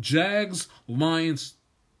 Jags, Lions,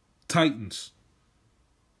 Titans.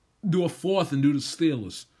 Do a 4th and do the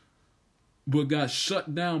Steelers. But got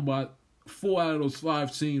shut down by 4 out of those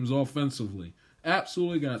 5 teams offensively.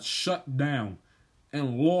 Absolutely got shut down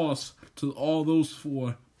and lost to all those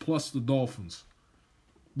 4 plus the Dolphins.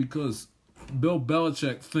 Because Bill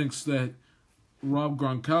Belichick thinks that Rob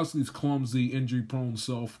Gronkowski's clumsy, injury-prone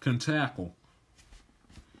self can tackle.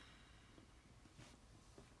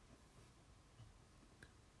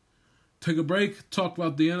 Take a break, talk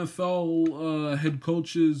about the NFL head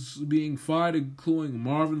coaches being fired, including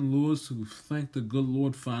Marvin Lewis, who, thank the good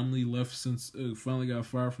Lord, finally got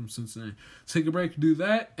fired from Cincinnati. Take a break, do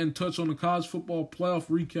that, and touch on the college football playoff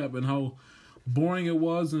recap and how boring it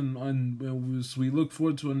was, and we look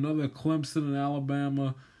forward to another Clemson and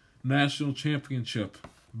Alabama national championship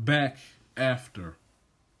back after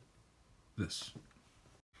this.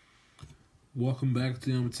 Welcome back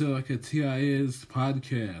to the Metallica TIA's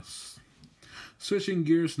podcast. Switching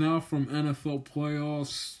gears now from NFL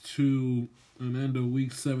playoffs to an end of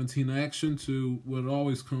Week 17 action to what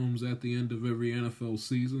always comes at the end of every NFL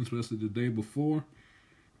season, especially the day before.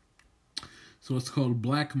 So it's called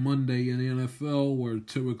Black Monday in the NFL, where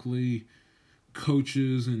typically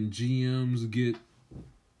coaches and GMs get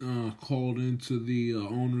called into the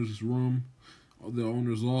owner's room, the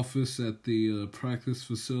owner's office at the practice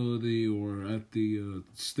facility or at the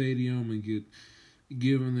stadium and get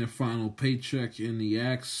given their final paycheck and the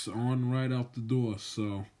axe on right out the door.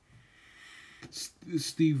 So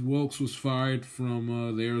Steve Wilkes was fired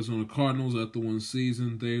from the Arizona Cardinals after 1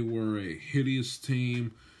 season. They were a hideous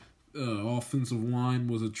team. Offensive line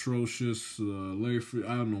was atrocious. I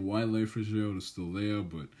don't know why Larry Fitzgerald is still there,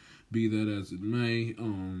 but be that as it may.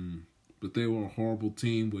 But they were a horrible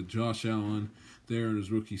team with Josh Allen there in his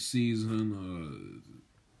rookie season.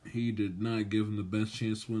 He did not give him the best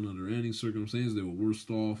chance to win under any circumstances. They were worse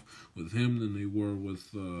off with him than they were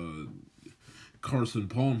with Carson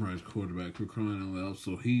Palmer as quarterback, for crying out loud.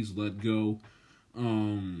 So he's let go.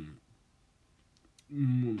 Adam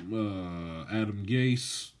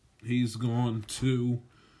Gase, he's gone too.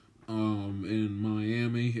 In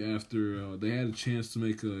Miami after they had a chance to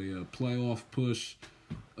make a playoff push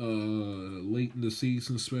late in the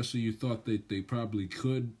season, especially you thought that they probably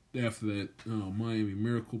could after that Miami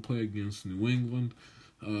Miracle play against New England.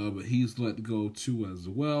 but he's let go too as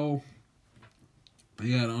well.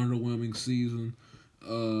 He had an underwhelming season.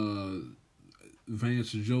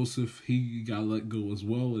 Vance Joseph, he got let go as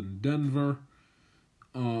well in Denver.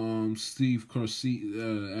 Steve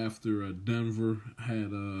Carcini, after Denver has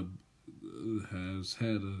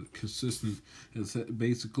had a consistent,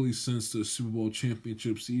 basically since the Super Bowl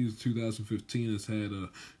championship season 2015, has had a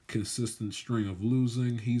consistent string of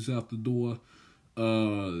losing. He's out the door.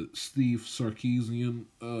 Steve Sarkisian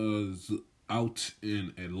is out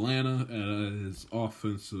in Atlanta as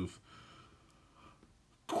offensive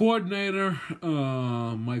coordinator.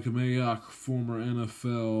 Mike Mayock, former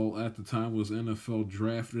NFL, at the time was NFL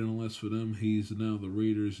draft analyst for them. He's now the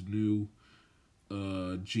Raiders' new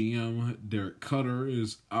GM. Derek Cutter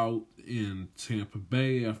is out in Tampa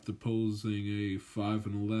Bay after posting a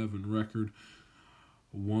 5-11 record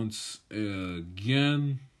once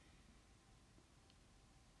again.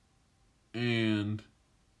 And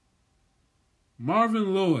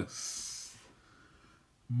Marvin Lewis.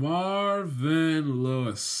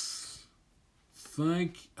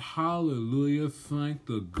 Hallelujah, thank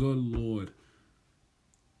the good Lord.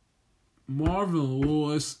 Marvin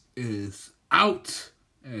Lewis is out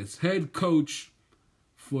as head coach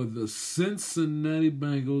for the Cincinnati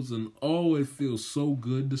Bengals, and oh, it feels so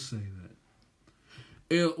good to say that.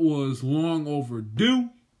 It was long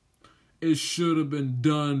overdue. It should have been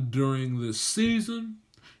done during this season.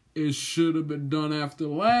 It should have been done after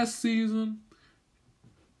last season.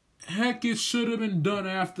 Heck, it should have been done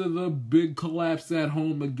after the big collapse at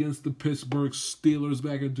home against the Pittsburgh Steelers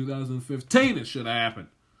back in 2015. It should have happened.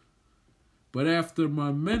 But after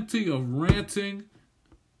my mentee of ranting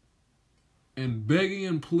and begging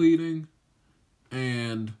and pleading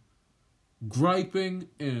and griping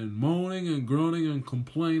and moaning and groaning and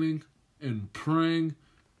complaining and praying,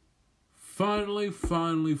 finally,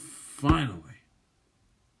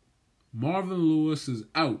 Marvin Lewis is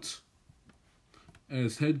out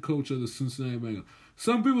as head coach of the Cincinnati Bengals.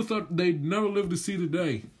 Some people thought they'd never live to see the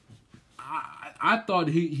day. I thought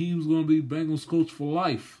he was going to be Bengals coach for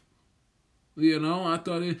life. You know, I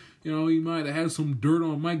thought he might have had some dirt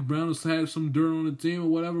on Mike Brown, or had some dirt on the team or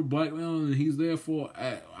whatever, blackmail, and he's there for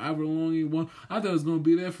however long he wants. I thought he was going to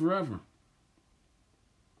be there forever.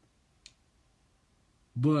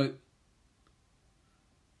 But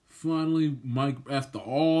finally, after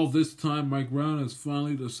all this time, Mike Brown has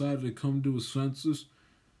finally decided to come to his senses.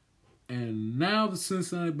 And now the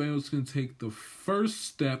Cincinnati Bengals can take the first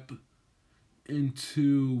step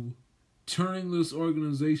into turning this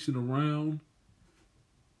organization around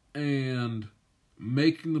and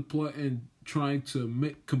making the play and trying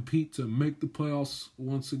to compete to make the playoffs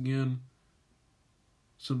once again.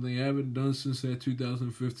 Something they haven't done since that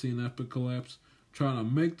 2015 epic collapse. Trying to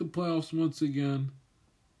make the playoffs once again.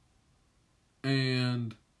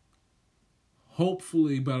 And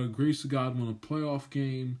hopefully, by the grace of God, win a playoff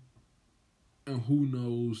game. And who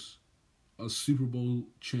knows, a Super Bowl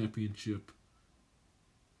championship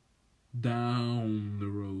down the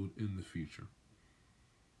road in the future.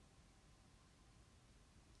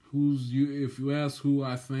 If you ask who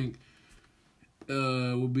I think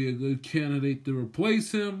would be a good candidate to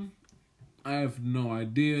replace him, I have no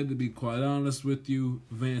idea, to be quite honest with you.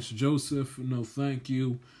 Vance Joseph, no thank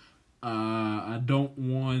you. I don't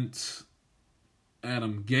want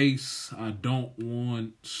Adam Gase. I don't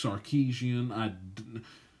want Sarkisian.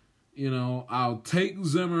 I'll take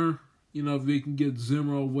Zimmer. If they can get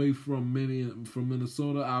Zimmer away from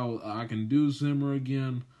Minnesota, I can do Zimmer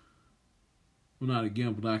again. Well, not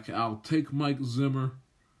again, but I'll take Mike Zimmer.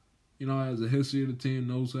 Has a history of the team,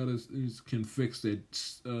 knows how to can fix that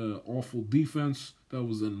awful defense that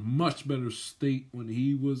was in much better state when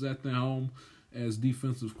he was at the helm as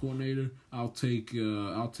defensive coordinator. I'll take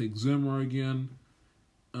Zimmer again.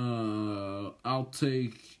 I'll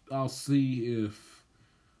see if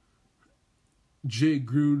Jay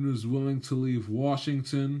Gruden is willing to leave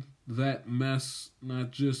Washington. That mess, not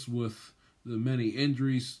just with the many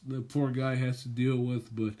injuries the poor guy has to deal with,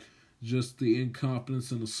 but just the incompetence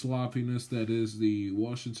and the sloppiness that is the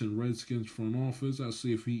Washington Redskins front office. I'll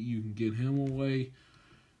see if you can get him away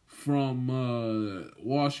from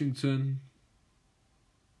Washington.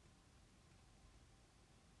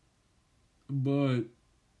 But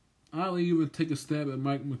I'll even take a stab at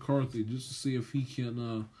Mike McCarthy just to see if he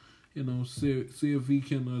can, see if he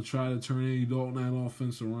can try to turn Andy Dalton that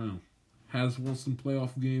offense around. Has won some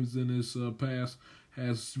playoff games in his past.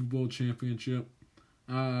 Has a Super Bowl championship.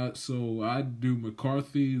 So I'd do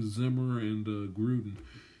McCarthy, Zimmer, and Gruden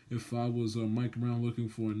if I was Mike Brown looking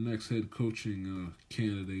for a next head coaching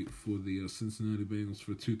candidate for the Cincinnati Bengals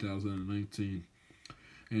for 2019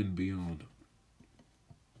 and beyond.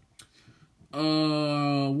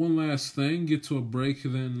 One last thing, get to a break,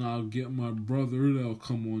 and then I'll get my brother that'll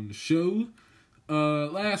come on the show.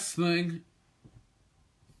 Last thing,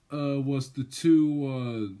 was the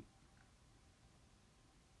two,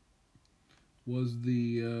 was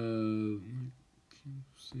the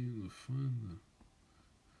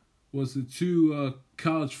two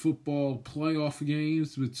college football playoff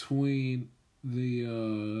games between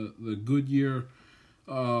the Goodyear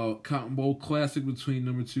Cotton Bowl Classic between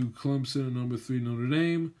number 2 Clemson and number 3 Notre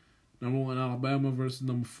Dame. Number 1 Alabama versus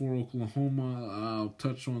number 4 Oklahoma. I'll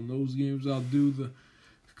touch on those games. I'll do the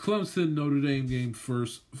Clemson Notre Dame game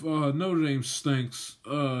first. Notre Dame stinks.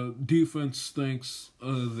 Defense stinks.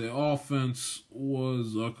 The offense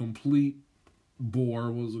was a complete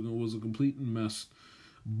bore. Was a complete mess.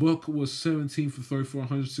 Book was 17 for 34,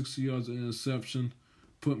 160 yards and interception.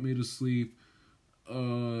 Put me to sleep.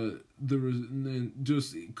 There was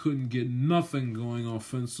just couldn't get nothing going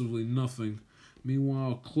offensively, nothing.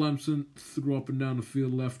 Meanwhile, Clemson threw up and down the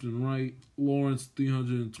field left and right. Lawrence,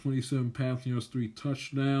 327 passing yards, 3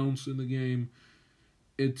 touchdowns in the game.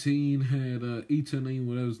 Etienne,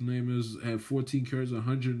 whatever his name is, had 14 carries,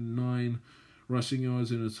 109 rushing yards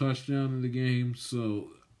and a touchdown in the game. So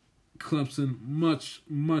Clemson, much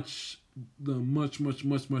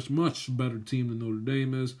better team than Notre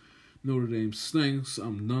Dame is. Notre Dame stinks.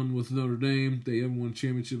 I'm done with Notre Dame. They haven't won a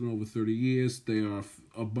championship in over 30 years. They are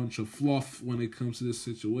a bunch of fluff when it comes to these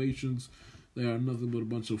situations. They are nothing but a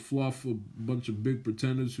bunch of fluff, a bunch of big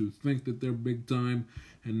pretenders who think that they're big time,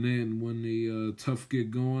 and then when the tough get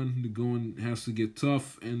going, the going has to get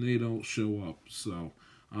tough, and they don't show up. So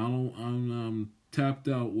I'm tapped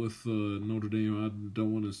out with Notre Dame. I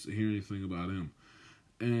don't want to hear anything about him.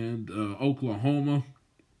 And Oklahoma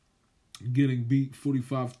getting beat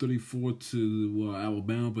 45-34 to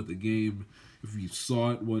Alabama, but the game, if you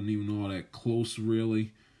saw it, wasn't even all that close,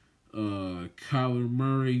 really. Kyler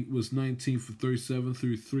Murray was 19 for 37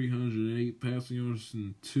 through 308 passing yards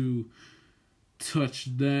and 2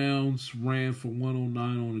 touchdowns. Ran for 109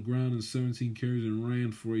 on the ground and 17 carries and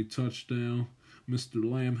ran for a touchdown. Mr.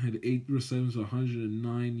 Lamb had 8 receptions,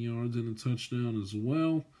 109 yards and a touchdown as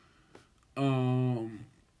well.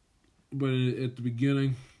 But at the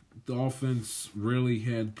beginning, the offense really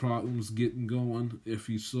had problems getting going. If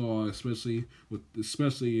you saw, especially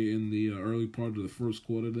in the early part of the first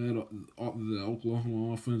quarter, that the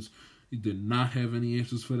Oklahoma offense did not have any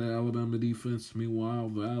answers for the Alabama defense. Meanwhile,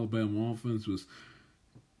 the Alabama offense was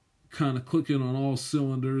kind of clicking on all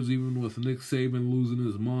cylinders, even with Nick Saban losing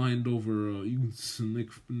his mind over. Nick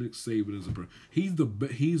Saban is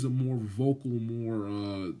he's a more vocal,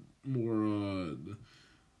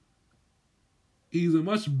 he's a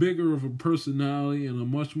much bigger of a personality and a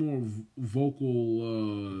much more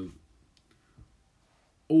vocal,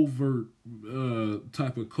 overt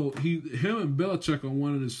type of coach. Him and Belichick are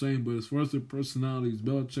one and the same, but as far as their personalities,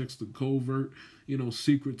 Belichick's the covert,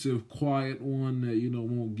 secretive, quiet one that,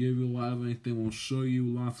 won't give you a lot of anything, won't show you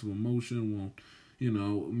lots of emotion, won't,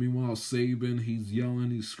 meanwhile Saban, he's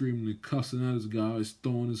yelling, he's screaming and cussing at his guys,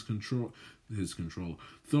 throwing his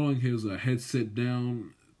headset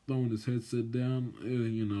down,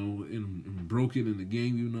 and broke it in the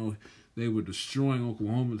game. They were destroying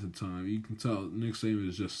Oklahoma at the time. You can tell Nick Saban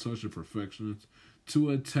is just such a perfectionist.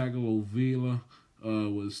 Tua Tagovailoa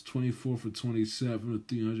was 24 for 27 with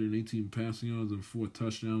 318 passing yards and 4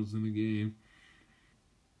 touchdowns in the game.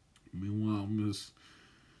 Meanwhile,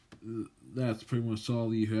 that's pretty much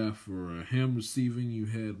all you have for him receiving. You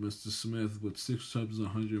had Mr. Smith with 6 touchdowns,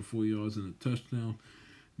 104 yards and a touchdown.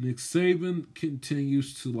 Nick Saban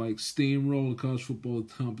continues to steamroll the college football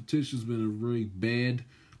competition. It's been a very bad,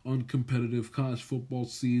 uncompetitive college football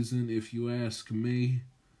season, if you ask me.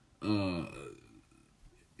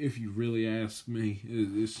 If you really ask me,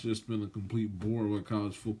 it's just been a complete bore of a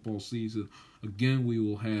college football season. Again, we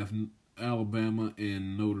will have Alabama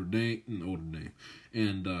and Notre Dame,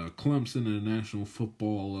 and Clemson in the national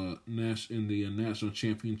football, in the national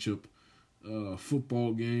championship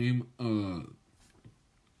football game.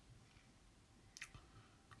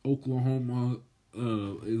 Oklahoma, at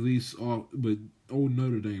least, but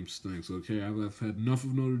Notre Dame stinks. Okay, I've had enough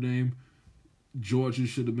of Notre Dame. Georgia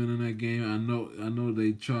should have been in that game. I know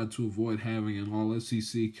they tried to avoid having an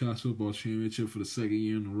All-SEC college football championship for the second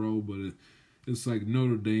year in a row, but it's like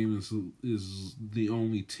Notre Dame is the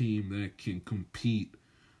only team that can compete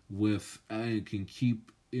with and can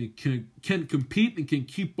compete and can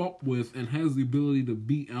keep up with and has the ability to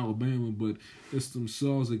beat Alabama, but it's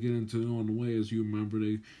themselves that get into it on the way. As you remember,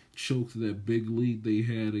 they choked that big lead they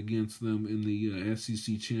had against them in the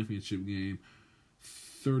SEC championship game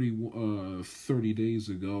 30 days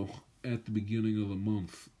ago at the beginning of the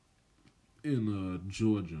month. in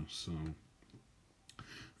Georgia. So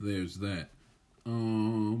there's that.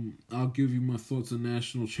 I'll give you my thoughts on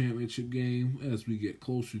national championship game as we get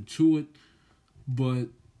closer to it. But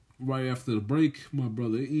right after the break, my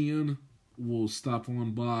brother Ian will stop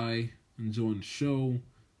on by and join the show.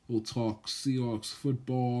 We'll talk Seahawks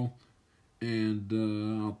football and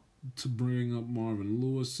to bring up Marvin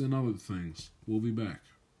Lewis and other things. We'll be back.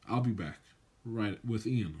 I'll be back right with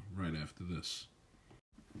Ian right after this.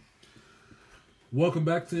 Welcome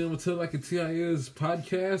back to Until Like a TIS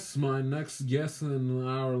podcast. My next guest in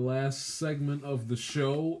our last segment of the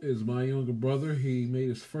show is my younger brother. He made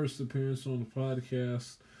his first appearance on the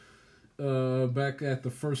podcast back at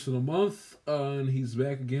the first of the month, and he's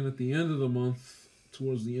back again at the end of the month,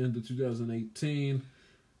 towards the end of 2018.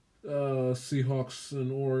 Seahawks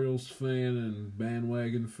and Orioles fan and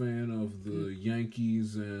bandwagon fan of the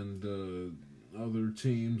Yankees and other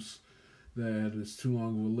teams that is too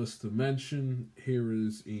long of a list to mention. Here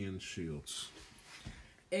is Ian Shields.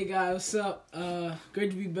 Hey guys, what's up?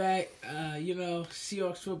 Great to be back.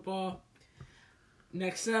 Seahawks football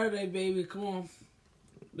next Saturday, baby. Come on,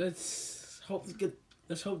 let's hope the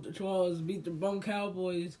 12s beat the bum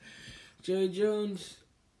Cowboys. Jerry Jones,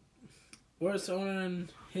 worst owner in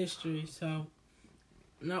history. So,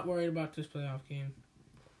 I'm not worried about this playoff game.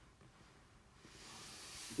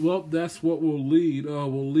 Well, that's what we'll lead.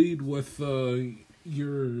 We'll lead with your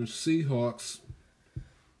Seahawks.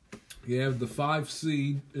 You have the 5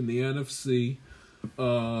 seed in the NFC.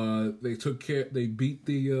 They took care. They beat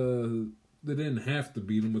the. They didn't have to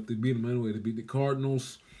beat them, but they beat them anyway. They beat the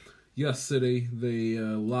Cardinals yesterday. They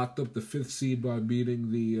locked up the 5th seed by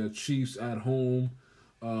beating the Chiefs at home.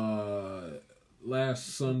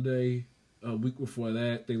 Last Sunday, a week before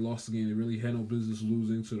that, they lost the game they really had no business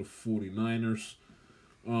losing to the 49ers.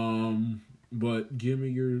 But give me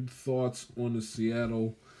your thoughts on the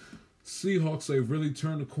Seattle Seahawks. They've really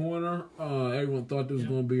turned the corner. Everyone thought this was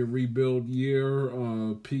going to be a rebuild year.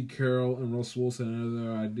 Pete Carroll and Russell Wilson had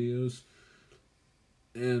other ideas.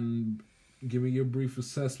 And give me your brief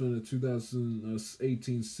assessment of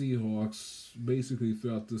 2018 Seahawks, basically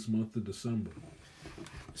throughout this month of December.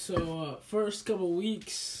 So, first couple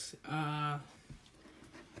weeks,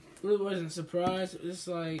 really wasn't surprised. It's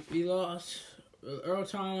like we lost. Earl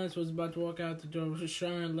Thomas was about to walk out the door.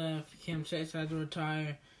 Sherman left. Cam Chase had to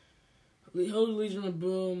retire. Whole Legion of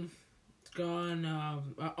Boom, it's gone.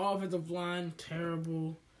 Our offensive line,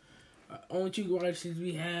 terrible. Only 2 wide receivers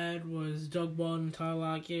we had was Doug Baldwin and Tyler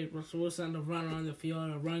Lockett. Russell Wilson had to run around the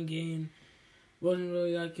field. A run game wasn't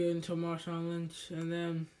really that good until Marshawn Lynch. And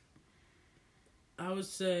then I would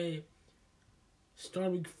say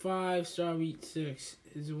start week 5, start week 6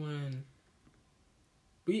 is when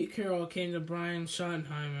Pete Carroll came to Brian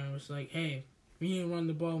Schottenheimer and was like, hey, we need to run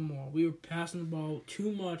the ball more. We were passing the ball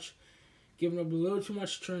too much, giving up a little too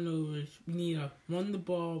much turnovers. We need to run the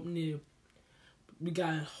ball. We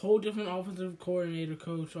got a whole different offensive coordinator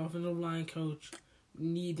coach, offensive line coach. We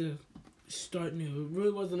need to start new. It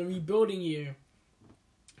really wasn't a rebuilding year,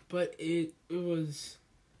 but it was.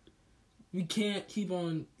 We can't keep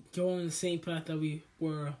on going the same path that we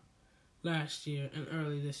were last year and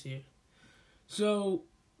early this year. So,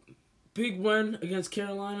 big win against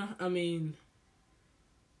Carolina. I mean,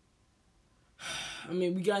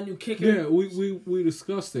 we got a new kicker. Yeah, we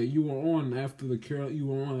discussed that. You were on after the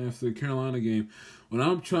Carolina game. What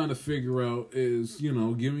I'm trying to figure out is, give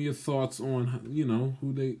me your thoughts on,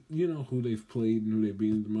 who they've played and who they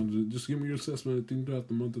beat in the month. Just give me your assessment throughout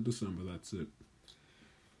the month of December. That's it.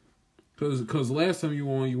 Because last time you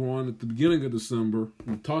were on at the beginning of December.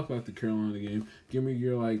 We talked about the Carolina game. Give me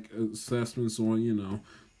your assessments on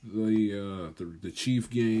the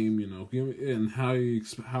Chief game. Give me, and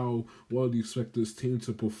how well do you expect this team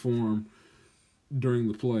to perform during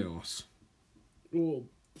the playoffs? Well,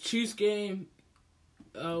 Chiefs game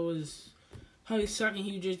was probably the second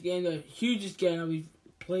hugest game that we've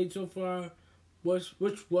played so far.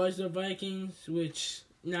 Which was the Vikings, which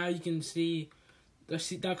now you can see.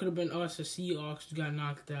 That could have been us, the Seahawks, who got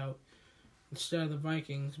knocked out instead of the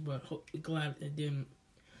Vikings, but glad it didn't.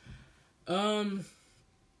 Really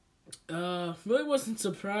wasn't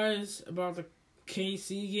surprised about the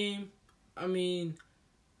KC game. I mean,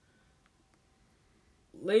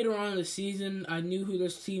 later on in the season, I knew who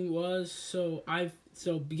this team was, so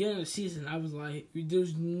beginning of the season, I was like,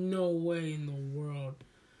 there's no way in the world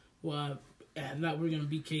that we're going to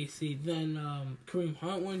beat KC. Then Kareem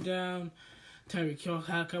Hunt went down. Tyreek Hill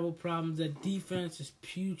had a couple problems. That defense is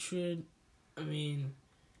putrid. I mean,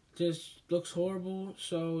 just looks horrible.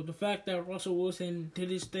 So the fact that Russell Wilson did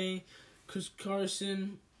his thing, Chris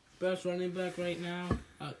Carson, best running back right now,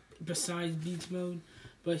 besides Beats Mode,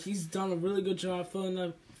 but he's done a really good job filling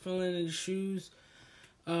in his shoes.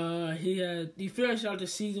 He finished out the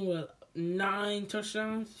season with 9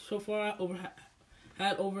 touchdowns so far.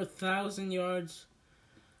 Had over 1,000 yards.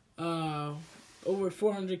 Over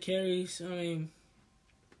 400 carries. I mean,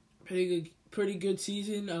 pretty good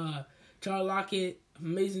season. Tyler Lockett,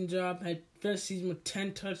 amazing job. Had first season with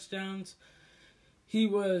 10 touchdowns. He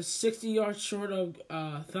was 60 yards short of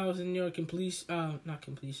 1,000-yard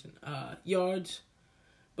yards.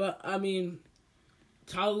 But I mean,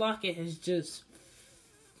 Tyler Lockett has just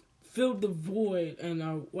filled the void in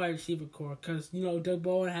our wide receiver core because Doug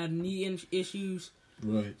Baldwin had knee issues.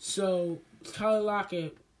 Right. So Tyler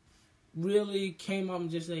Lockett really came up and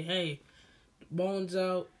just say, "Hey, Baldwin's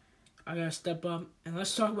out. I gotta step up." And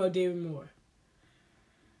let's talk about David Moore.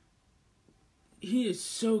 He is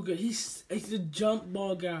so good. He's a jump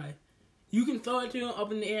ball guy. You can throw it to him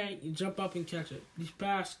up in the air, you jump up and catch it. These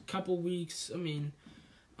past couple weeks, I mean,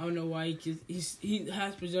 I don't know why he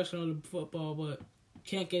has possession of the football, but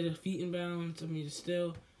can't get his feet in bounds. I mean,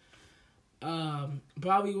 still,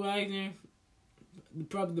 Bobby Wagner,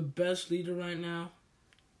 probably the best leader right now.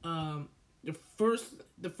 The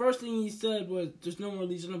first thing he said was, "There's no more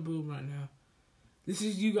Legion of Boom right now. This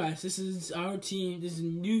is you guys. This is our team. This is a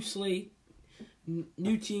new slate,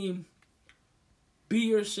 new team. Be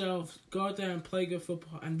yourself. Go out there and play good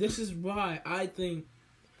football." And this is why I think,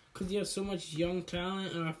 because you have so much young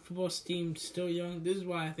talent and our football team's still young, this is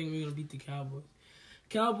why I think we're going to beat the Cowboys.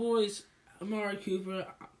 Cowboys, Amari Cooper,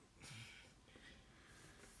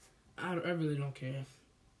 I really don't care.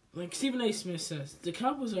 Like Stephen A. Smith says, the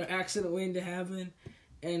Cowboys are accident waiting to happen.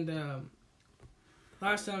 And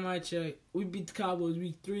last time I checked, we beat the Cowboys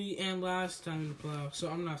week 3 and last time in the playoffs. So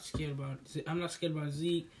I'm not scared about it. I'm not scared about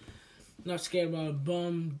Zeke. I'm not scared about a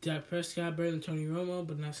bum. Dak Prescott, better than Tony Romo,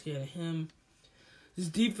 but not scared of him. This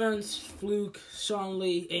defense, fluke, Sean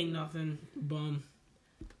Lee, ain't nothing. Bum.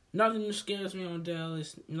 Nothing that scares me on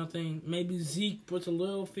Dallas. Nothing. Maybe Zeke puts a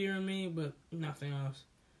little fear in me, but nothing else.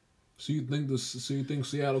 So you think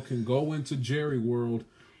Seattle can go into Jerry World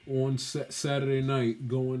on Saturday night,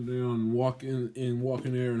 going there and walking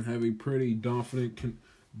there and have a pretty dominant,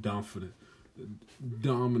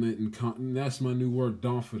 and that's my new word,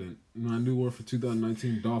 confident. My new word for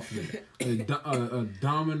 2019, confident. a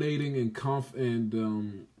dominating and confident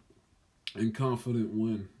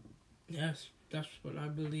win. Yes, that's what I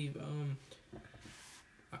believe.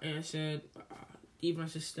 Like I said,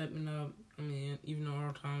 defense is stepping up. I mean, even though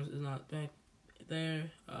Earl Thomas is not back there,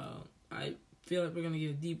 I feel like we're gonna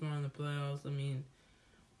get deeper in the playoffs. I mean,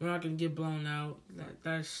 we're not gonna get blown out.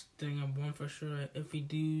 That's thing I'm one for sure. If we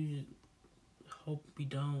do, hope we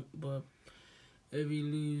don't. But if we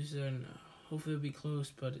lose, then hopefully it'll be close.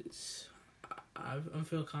 But I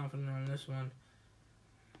feel confident on this one.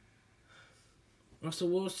 Russell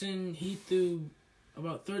Wilson, he threw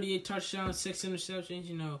about 38 touchdowns, 6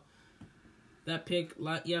 interceptions. That pick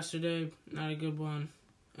yesterday, not a good one.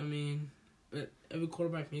 I mean, but every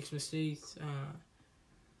quarterback makes mistakes.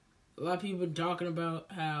 A lot of people are talking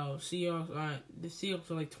about how the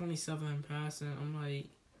Seahawks are like 27 in passing. I'm like,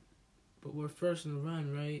 but we're first in the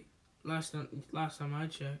run, right? Last time I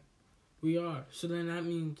checked, we are. So then that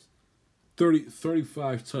means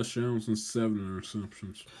 35 touchdowns and 7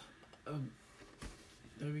 interceptions.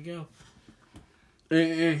 There we go.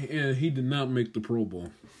 And he did not make the Pro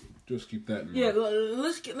Bowl. Just keep that in mind. Yeah,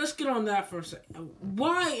 let's get on that for a second.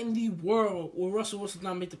 Why in the world will Russell Wilson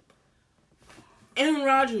not make the... Aaron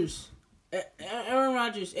Rodgers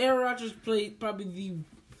played probably the...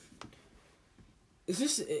 Is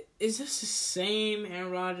this the same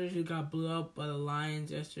Aaron Rodgers who got blew up by the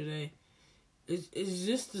Lions yesterday? Is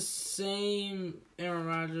this the same Aaron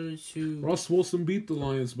Rodgers who... Russ Wilson beat the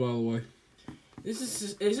Lions, by the way.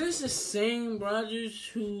 Is this the same Rodgers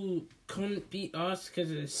who couldn't beat us because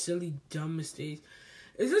of the silly, dumb mistakes?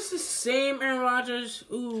 Is this the same Aaron Rodgers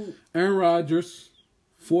who... Aaron Rodgers,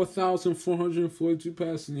 4,442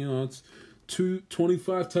 passing yards,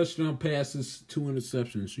 25 touchdown passes, 2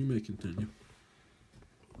 interceptions. You may continue.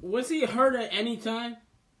 Was he hurt at any time?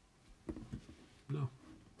 No.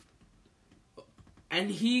 And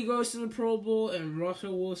he goes to the Pro Bowl and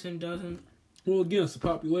Russell Wilson doesn't? Well, again, it's a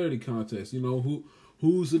popularity contest.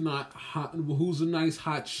 Who's a nice,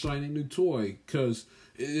 hot, shiny new toy? Because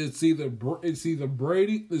it's either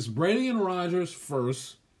Brady and Rodgers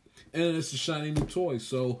first, and it's a shiny new toy.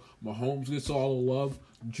 So Mahomes gets all the love.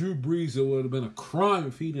 Drew Brees, it would have been a crime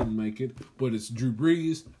if he didn't make it, but it's Drew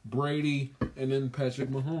Brees, Brady, and then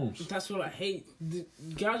Patrick Mahomes. That's what I hate. The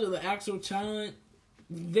guys with the actual talent,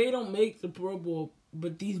 they don't make the Pro Bowl,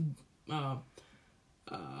 but these what's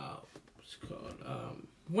it called?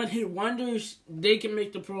 one-hit wonders, they can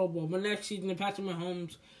make the Pro Bowl. But next season, Patrick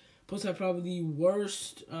Mahomes puts out probably the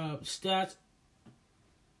worst stats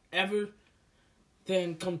ever,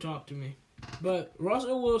 then come talk to me. But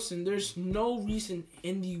Russell Wilson, there's no reason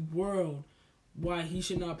in the world why he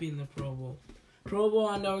should not be in the Pro Bowl. Pro Bowl,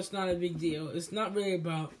 I know it's not a big deal. It's not really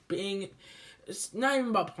about being... It's not even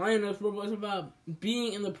about playing in the Pro Bowl. It's about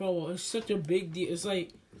being in the Pro Bowl. It's such a big deal. It's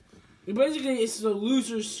like... Basically, it's the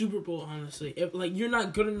loser's Super Bowl, honestly. If, like, you're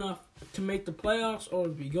not good enough to make the playoffs or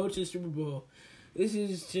if you go to the Super Bowl, this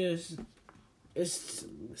is just... It's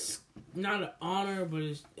not an honor, but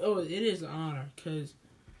it is an honor, because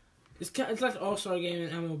it's like an All-Star game in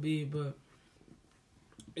MLB, but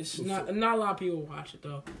it's not a lot of people watch it,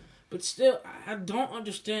 though. But still, I don't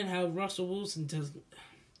understand how Russell Wilson doesn't.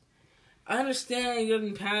 I understand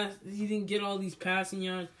he didn't get all these passing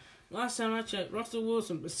yards. Last time I checked, Russell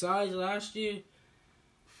Wilson, besides last year,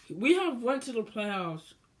 we have went to the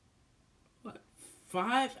playoffs, what,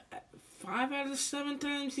 5 out of the 7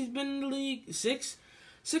 times he's been in the league?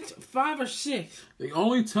 5 or 6. The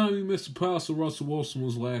only time he missed the playoffs with Russell Wilson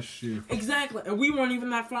was last year. Exactly, and we weren't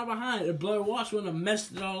even that far behind. If Blair Walsh wouldn't have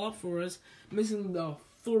messed it all up for us, missing the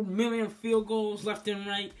 4 million field goals left and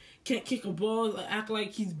right, can't kick a ball, act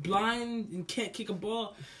like he's blind and can't kick a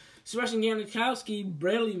ball. Sebastian Janikowski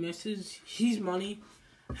barely misses. He's money.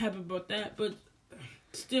 Happy about that, but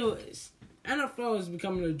still, NFL is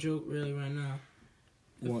becoming a joke really right now.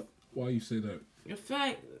 What? Why you say that? In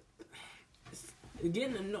fact,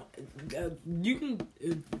 again,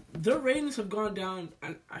 their ratings have gone down.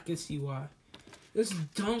 I can see why. This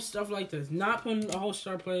dumb stuff like this, not putting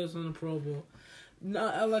all-star players on the Pro Bowl,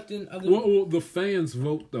 not electing other. Well, the fans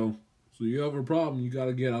vote though, so you have a problem. You got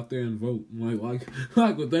to get out there and vote,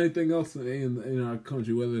 like with anything else in our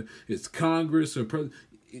country, whether it's Congress or president.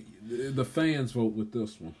 The fans vote with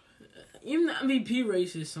this one. Even the MVP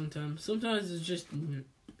races sometimes. Sometimes it's just.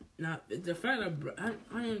 Now, the fact that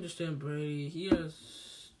I understand Brady, he has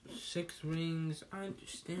 6 rings. I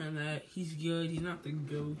understand that. He's good. He's not the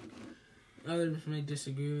GOAT. Others may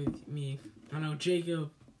disagree with me. I know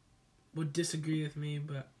Jacob would disagree with me,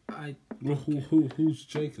 but I... Well, who's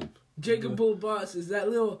Jacob? Jacob Bull Boss is that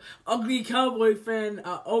little ugly Cowboy fan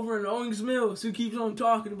over in Owings Mills who keeps on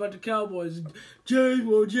talking about the Cowboys. James,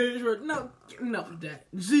 no, enough of that.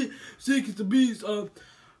 Zeke is the beast.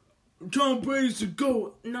 Tom Brady's the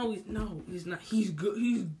GOAT. No, he's not. He's good.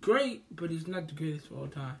 He's great, but he's not the greatest of all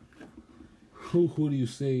time. Who do you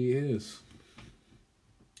say he is?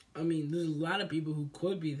 I mean, there's a lot of people who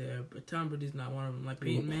could be there, but Tom Brady's not one of them. Like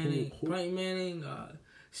Peyton Manning,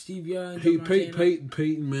 Steve Young.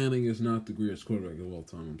 Peyton Manning is not the greatest quarterback of all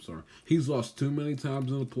time. I'm sorry. He's lost too many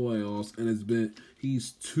times in the playoffs, and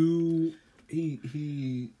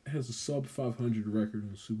he has a sub 500 record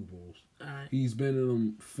in the Super Bowls. Right. He's been in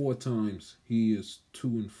them 4 times. He is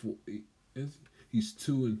 2-4. He's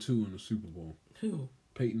 2-2 in the Super Bowl. Who?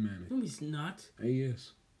 Peyton Manning. No, he's not. He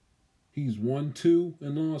is. He's 1-2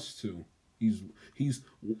 and lost 2. He's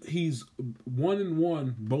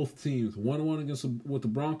 1-1 both teams. 1-1 with the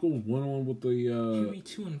Broncos. 1-1 with the. He'll be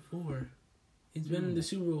 2-4. He's been in the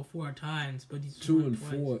Super Bowl 4 times, but he's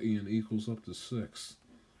 2-4. Ian equals up to 6.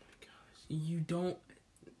 You don't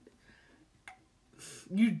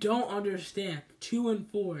understand.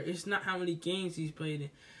 2-4. It's not how many games he's played in.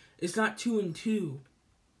 It's not 2-2.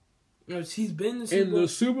 He's been in the Super Bowl. In the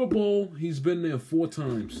Super Bowl, he's been there 4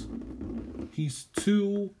 times. He's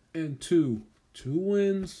 2-2. 2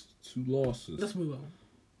 wins, 2 losses. Let's move on.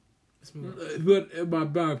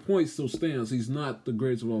 But my point still stands. He's not the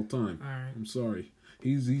greatest of all time. All right. I'm sorry.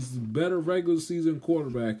 He's the better regular season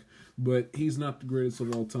quarterback, but he's not the greatest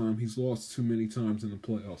of all time. He's lost too many times in the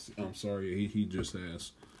playoffs. I'm sorry. He just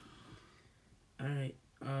has. All right.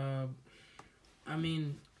 I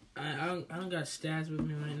mean, I don't got stats with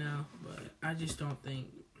me right now, but I just don't think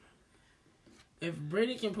if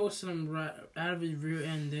Brady can post something right out of his rear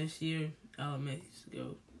end this year, I'll admit he's the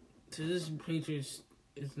GOAT. So this Patriots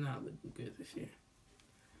is not looking good this year.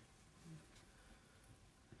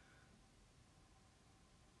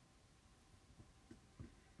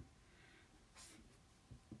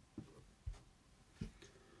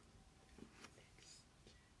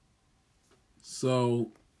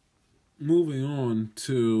 So, moving on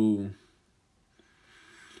to,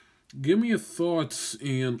 give me your thoughts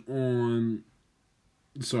on.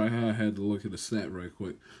 Sorry, I had to look at the stat right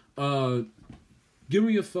quick. Give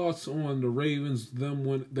me your thoughts on the Ravens.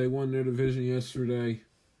 They won their division yesterday,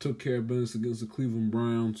 took care of business against the Cleveland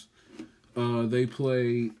Browns. They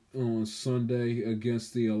play on Sunday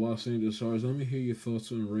against the Los Angeles Chargers. Let me hear your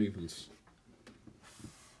thoughts on the Ravens.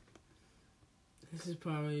 This is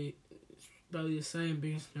probably probably the same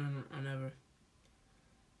biggest turn on ever.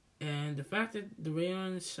 And the fact that the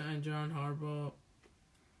Ravens signed John Harbaugh,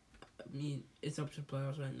 I mean, it's up to the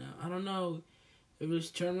playoffs right now. I don't know if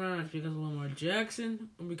it's turnaround is because of Lamar Jackson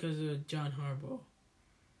or because of John Harbaugh.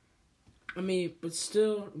 I mean, but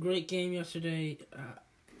still, great game yesterday.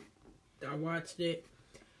 I watched it.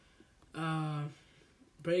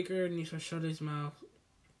 Baker needs to shut his mouth.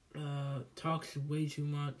 Talks way too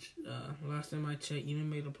much. Last time I checked, you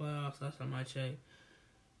didn't make the playoffs. Last time I checked,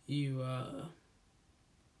 you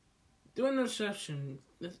do an interception.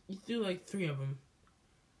 You threw like 3 of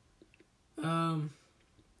them.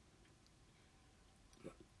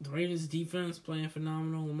 The Ravens defense playing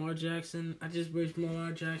phenomenal. Lamar Jackson. I just wish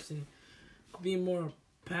Lamar Jackson could be more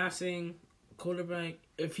passing quarterback.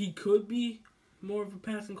 If he could be more of a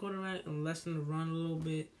passing quarterback and lessen the run a little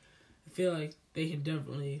bit, I feel like they can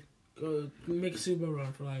definitely go make a Super Bowl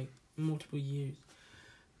run for like multiple years.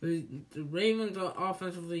 The Ravens are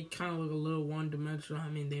offensively kind of look a little one-dimensional. I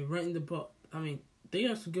mean, they run the ball. I mean, they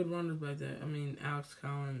got some good runners back there. I mean, Alex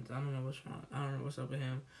Collins. I don't know what's wrong. I don't know what's up with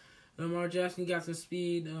him. Lamar Jackson got some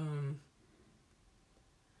speed.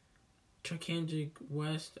 Kendrick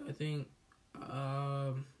West, I think.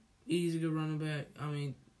 He's a good running back. I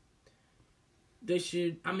mean, they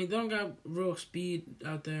should. I mean, they don't got real speed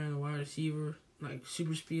out there in the wide receiver, like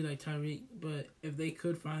super speed like Tyreek. But if they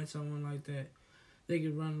could find someone like that, they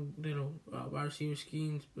could run little wide receiver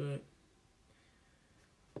schemes. But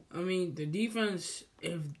I mean, the defense,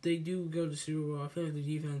 if they do go to Super Bowl, I feel like the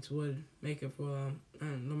defense would make it for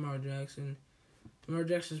Lamar Jackson. Lamar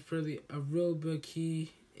Jackson's probably a real big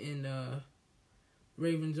key in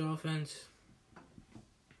Ravens offense.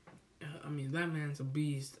 I mean, that man's a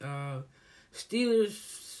beast.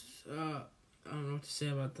 Steelers, I don't know what to say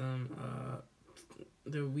about them.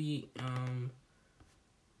 They're weak.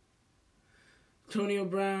 Antonio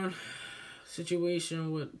Brown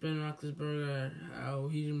situation with Ben Roethlisberger, how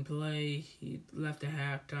he didn't play, he left at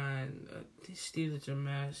halftime. The Steelers are a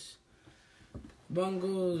mess.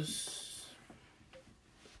 Bengals,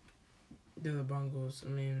 they're the Bengals. I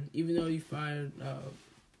mean, even though you fired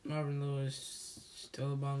Marvin Lewis,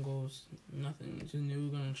 still the Bengals. Nothing's new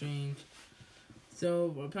gonna change.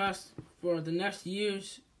 So for the next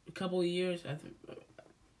years, a couple of years, I think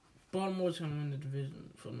Baltimore's gonna win the division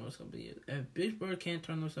for the next couple of years. If Pittsburgh can't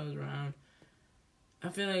turn themselves around, I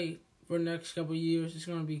feel like for the next couple of years, it's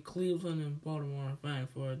gonna be Cleveland and Baltimore fighting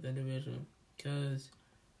for the division because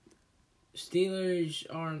Steelers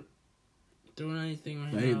aren't doing anything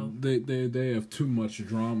right now. They have too much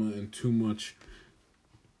drama and too much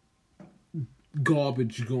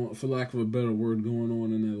garbage going, for lack of a better word, going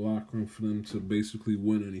on in their locker room for them to basically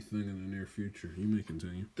win anything in the near future. You may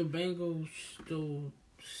continue. The Bengals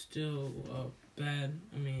still bad.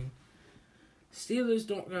 I mean, Steelers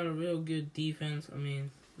don't got a real good defense. I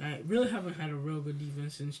mean, I really haven't had a real good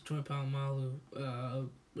defense since Troy Polamalu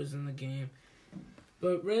was in the game.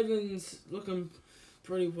 But Ravens looking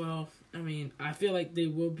pretty well. I mean, I feel like they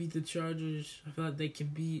will beat the Chargers. I feel like they can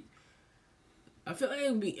beat. I feel like they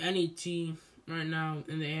can beat any team right now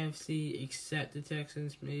in the AFC except the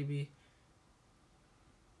Texans, maybe.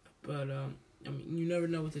 But I mean, you never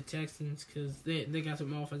know with the Texans because they got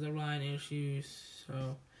some offensive line issues. So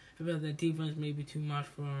I feel like that defense may be too much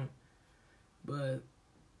for them. But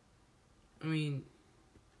I mean,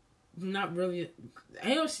 not really.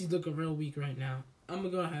 AFC's looking real weak right now. I'm gonna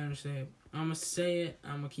go ahead and say it. I'm gonna say it.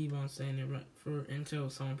 I'm gonna keep on saying it until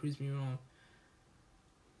someone proves me wrong.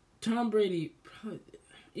 Tom Brady,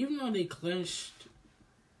 even though they clinched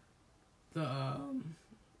the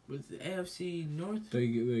with the AFC North, they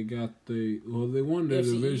won their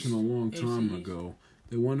AFC division East. a long time AFC ago.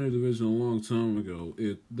 They won their division a long time ago.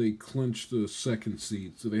 They clinched the second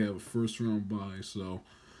seed, so they have a first round bye. So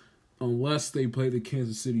unless they play the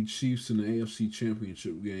Kansas City Chiefs in the AFC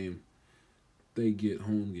Championship game, they get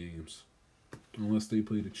home games. Unless they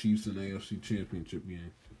play the Chiefs in the AFC Championship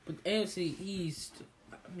game. but AFC East,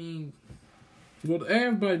 I mean, well,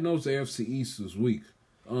 everybody knows the AFC East is weak.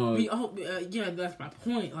 yeah, that's my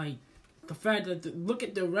point. Like the fact that look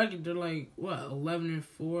at their record, they're like what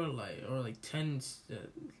 11-4, like or like 10,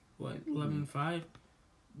 11-5.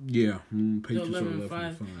 Yeah, Patriots are 11-5. 11-5.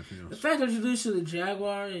 Yes. The fact that you lose to the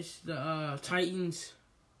Jaguars, the Titans,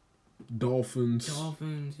 Dolphins,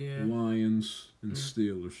 yeah, Lions, and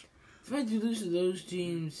Steelers. The fact you lose to those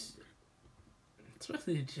teams,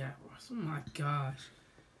 especially the Jaguars. Oh my gosh.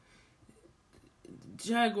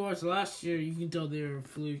 Jaguars last year, you can tell they were a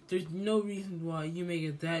fluke. There's no reason why you make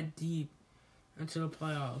it that deep into the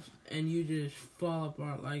playoffs and you just fall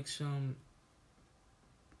apart like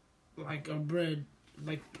a bread,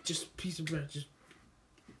 like just a piece of bread, just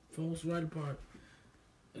falls right apart.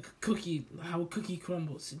 Like a cookie, how a cookie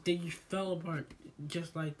crumbles. They just fell apart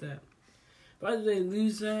just like that. Why did they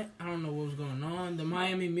lose that? I don't know what was going on. The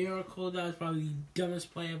Miami Miracle, that was probably the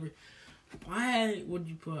dumbest play ever. Why would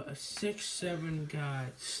you put a 6'7" guy,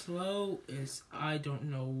 slow as I don't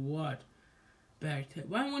know what, back there?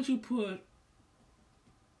 Why wouldn't you put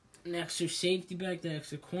an extra safety back there,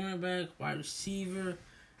 extra cornerback, wide receiver?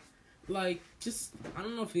 Like, just, I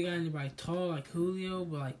don't know if you got anybody tall like Julio,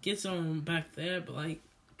 but, like, get someone back there. But, like,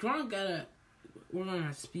 Gronk gotta work on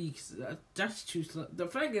his speaks. That's too slow. The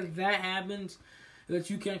fact that happens, that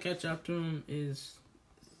you can't catch up to him, is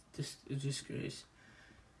just a disgrace.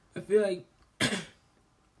 I feel like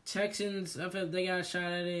Texans, I feel like they got a shot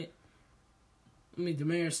at it. I mean,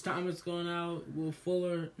 Demaryius Thomas going out. Not Will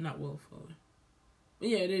Fuller.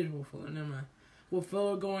 Yeah, it is Will Fuller. Never mind. Will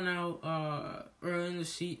Fuller going out early in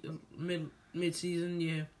the mid-season.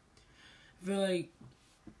 Yeah, I feel like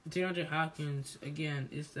DeAndre Hopkins again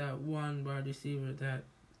is that one wide receiver that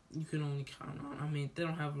you can only count on. I mean, they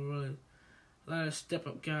don't have a lot of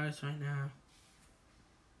step-up guys right now.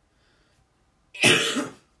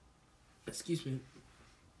 Excuse me.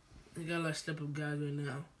 They got a lot of step-up guys right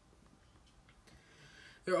now.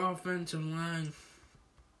 Their offensive line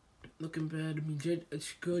looking bad. I mean,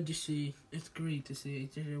 it's good to see. It's great to see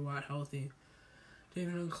J.J. Watt healthy.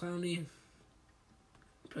 David Clowney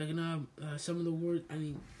picking up some of the work. I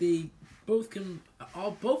mean, both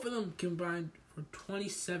of them combined for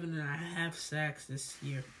 27.5 sacks this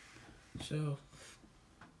year. So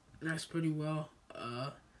that's pretty well.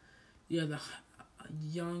 Yeah, the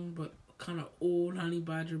young but kind of old Honey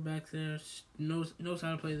Badger back there knows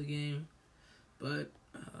how to play the game, but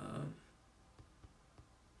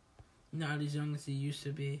not as young as he used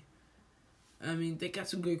to be. I mean, they got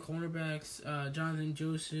some good cornerbacks. Jonathan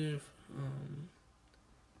Joseph.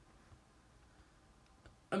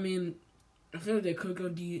 I mean, I feel like they could go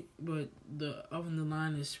deep, but the offensive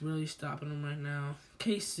line is really stopping them right now.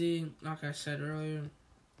 KC, like I said earlier,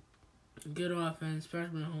 good offense.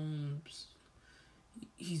 Patrick Mahomes,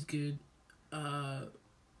 he's good.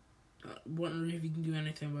 Wondering if you can do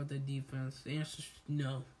anything about the defense. The answer is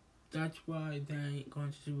no. That's why they ain't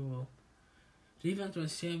going to Super Bowl. Defense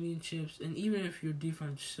wins championships, and even if your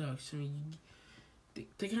defense sucks, I mean,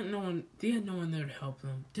 they got no one. They had no one there to help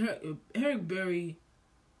them. Eric Berry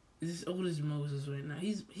is as old as Moses right now.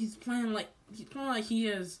 He's playing like he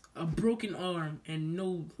has a broken arm and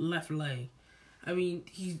no left leg. I mean,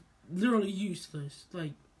 he's literally useless.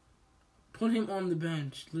 Like, put him on the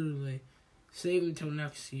bench, literally. Save him until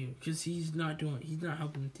next year, because he's not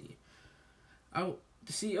helping the team. The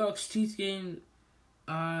Seahawks Chiefs game,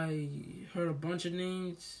 I heard a bunch of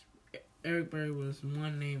names. Eric Berry was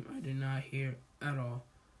one name I did not hear at all.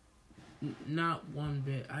 Not one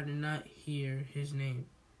bit. I did not hear his name.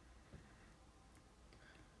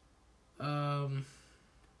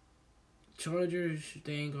 Chargers,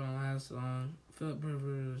 they ain't gonna last long. Phillip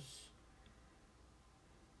Rivers,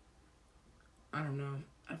 I don't know.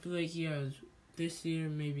 I feel like he has this year,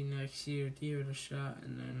 maybe next year, give it a shot,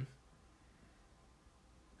 and then.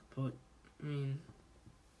 But I mean,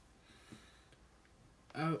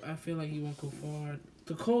 I feel like he won't go far.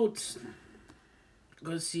 The Colts,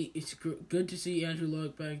 it's good to see Andrew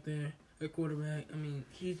Luck back there at quarterback. I mean,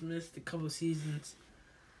 he's missed a couple seasons.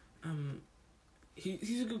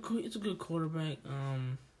 It's a good quarterback.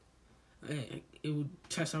 It would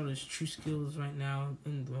test out his true skills right now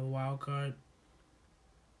in the wild card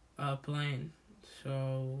playing.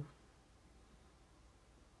 So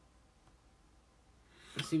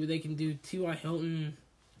let's see what they can do. T.Y. Hilton,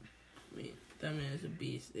 I mean, that man is a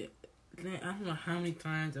beast. I don't know how many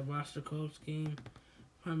times I've watched the Colts game.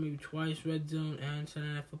 Probably maybe twice, Red Zone and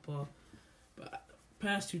Sunday Night Football. But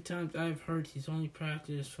past 2 times I've heard he's only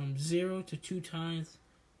practiced from 0 to 2 times.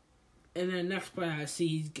 And then next play I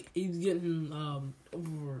see he's getting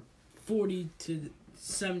over 40 to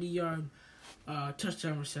 70 yard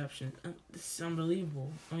touchdown reception. This is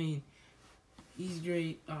unbelievable. I mean, he's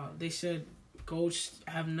great. They said coaches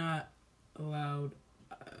have not allowed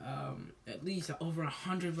at least over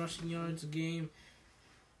 100 rushing yards a game.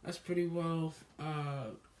 That's pretty well.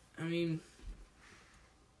 I mean,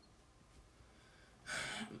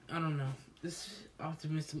 I don't know. This is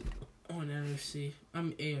optimistic on NFC.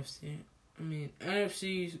 AFC. I mean,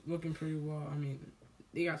 NFC's looking pretty well. I mean,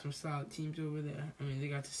 they got some solid teams over there. I mean, they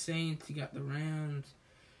got the Saints, you got the Rams,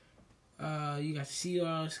 you got the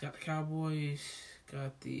Seahawks, got the Cowboys,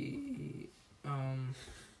 got the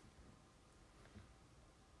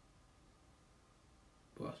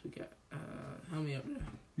what else we got? How many up there?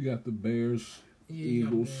 You got the Bears,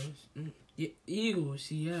 Eagles. Yeah, Eagles,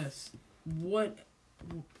 yes. What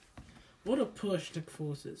what a push Nick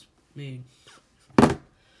Foles has made. I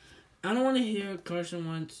don't want to hear Carson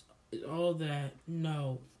Wentz all that.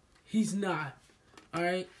 No, he's not. All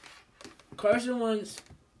right, Carson Wentz.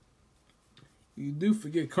 You do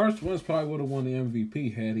forget Carson Wentz probably would have won the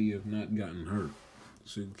MVP had he have not gotten hurt.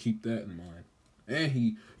 So keep that in mind. And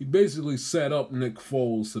he basically set up Nick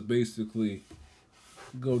Foles to basically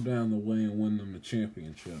go down the way and win them the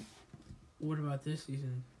championship. What about this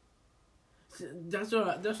season? That's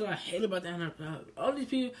what I hate about the NFL. All these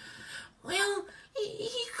people, well, he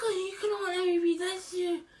could have won MVP last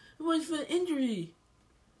year. It was for injury.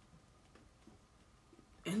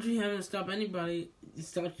 Injury haven't stopped anybody. It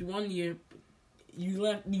stopped you 1 year.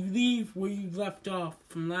 You leave where you left off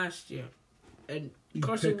from last year. And You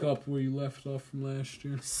Carson pick up where you left off from last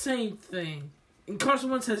year. Same thing. And Carson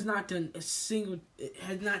Wentz has not done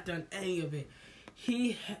any of it.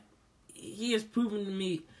 He has proven to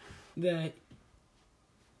me that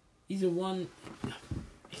he's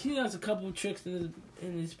he has a couple of tricks in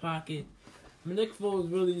his pocket. Nick Foles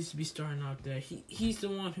really needs to be starting out there. He's the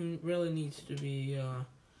one who really needs to be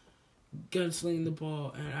gunslinging the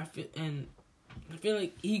ball, and I feel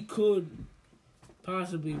like he could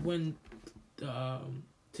possibly win.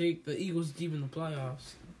 Take the Eagles deep in the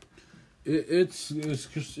playoffs. It's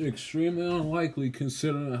extremely unlikely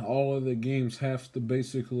considering all of the games have to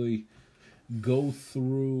basically go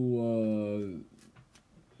through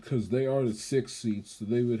because they are the 6 seeds, so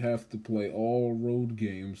they would have to play all road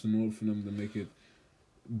games in order for them to make it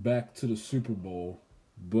back to the Super Bowl.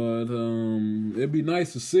 But it'd be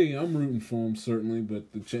nice to see. I'm rooting for them certainly,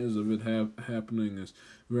 but the chance of it happening is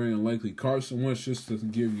very unlikely. Carson Wentz, just to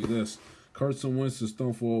give you this. Carson Wentz has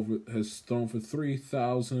thrown for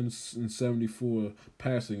 3,074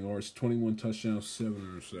 passing yards, 21 touchdowns, 7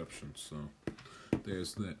 interceptions. So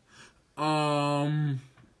there's that. One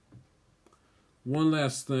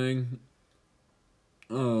last thing.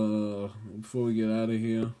 Before we get out of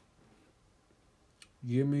here,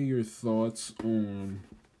 give me your thoughts on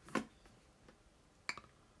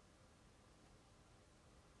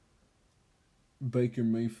Baker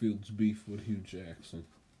Mayfield's beef with Hugh Jackson.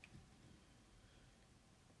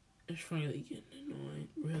 It's finally getting annoying,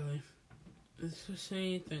 really. It's the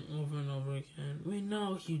same thing over and over again. We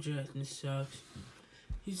know Hugh Jackson sucks.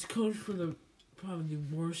 He's coached for probably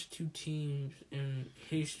the worst 2 teams in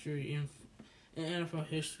history, in NFL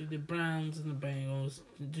history. The Browns and the Bengals,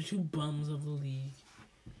 the 2 bums of the league.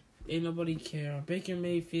 Ain't nobody care. Baker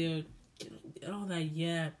Mayfield, all that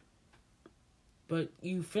yap. But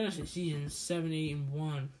you finish the season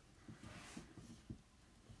 7-8-1.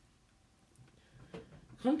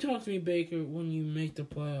 Come talk to me, Baker, when you make the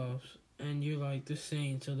playoffs and you're like the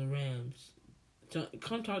Saints or the Rams.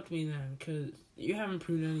 Come talk to me then, because you haven't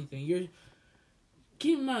proved anything.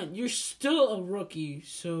 Keep in mind, you're still a rookie,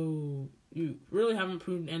 so you really haven't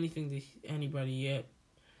proven anything to anybody yet.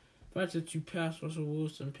 The fact that you passed Russell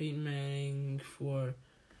Wilson, Peyton Manning for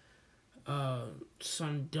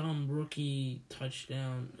some dumb rookie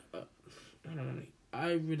touchdown.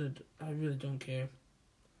 I really don't care.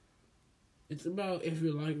 It's about if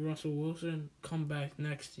you're like Russell Wilson, come back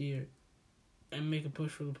next year and make a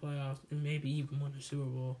push for the playoffs and maybe even win the Super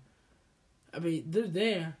Bowl. I mean, they're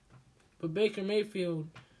there, but Baker Mayfield,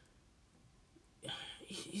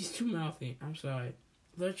 he's too mouthy. I'm sorry.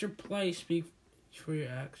 Let your play speak for your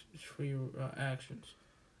actions.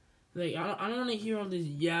 Like, I don't want to hear all this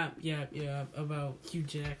yap about Hugh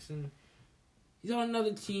Jackson. He's on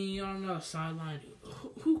another team, he's on another sideline.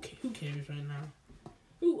 Who cares right now?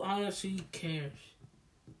 Who honestly cares?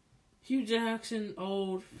 Hugh Jackson,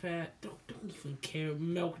 old, fat, don't even care.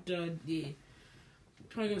 Milk dud, yeah.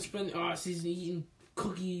 Probably gonna spend the offseason eating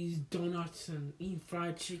cookies, donuts, and eating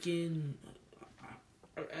fried chicken.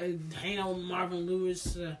 Hang out with Marvin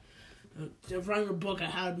Lewis. Writing a book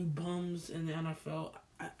on how to be bums in the NFL.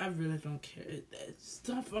 I really don't care.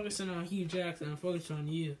 Stop focusing on Hugh Jackson and focus on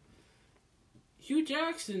you. Hugh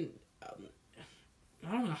Jackson,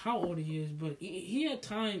 I don't know how old he is, but he had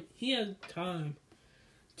time. He had time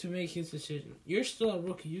to make his decision. You're still a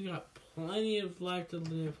rookie. You got plenty of life to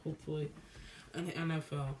live, hopefully, in the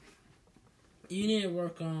NFL. You need to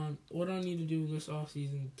work on what I need to do this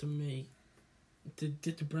offseason to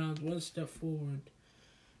get the Browns one step forward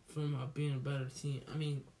from being a better team. I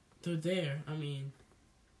mean, they're there. I mean,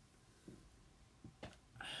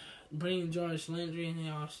 bringing Jarvis Landry in the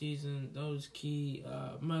offseason, that was key.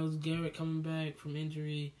 Myles Garrett coming back from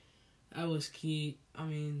injury, that was key. I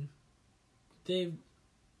mean, they've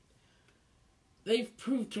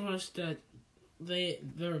proved to us that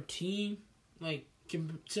they're a team. Like,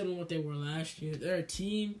 considering what they were last year, they're a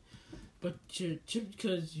team But just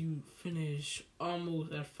because you finish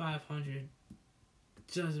almost at 500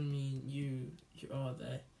 doesn't mean you're all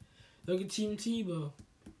that. Look at Team Tebow.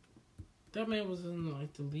 That man was in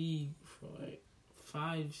like the league for like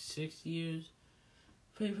 5-6 years.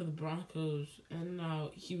 Played for the Broncos, and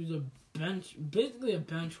now he was basically a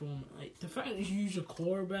bench woman. Like the fact that you use a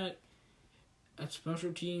quarterback at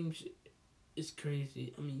special teams is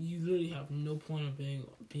crazy. I mean, you literally have no point of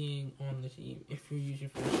being on the team if you're using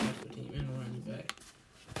for a special team and a running back.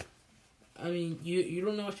 I mean, you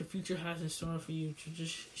don't know what your future has in store for you. So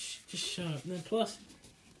just shut up. And then plus,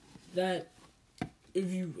 that if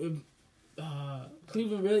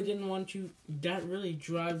Cleveland really didn't want you, that really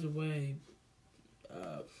drives away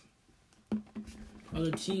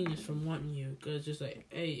other teams from wanting you. Because it's like,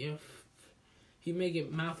 hey, if he may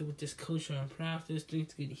get mouthy with this coach on practice,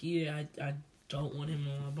 things get heated, I don't want him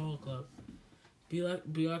on my ball club. Be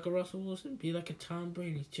like a Russell Wilson. Be like a Tom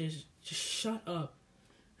Brady. Just shut up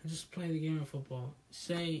and just play the game of football.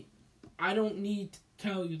 Say, I don't need to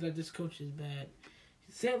tell you that this coach is bad.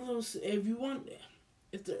 Say if you want.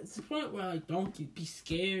 It's the point where like don't be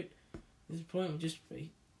scared. It's the point where just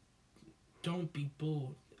don't be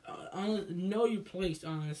bold. Know your place.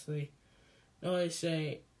 Honestly, I always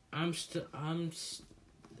say it's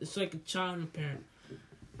like a child and a parent.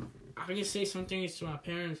 I can say some things to my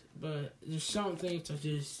parents, but there's some things that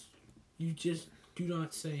you just do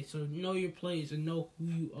not say. So know your place and know who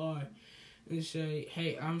you are, and say,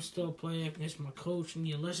 hey, I'm still a player. This is my coach, and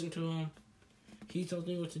you listen to him. He tells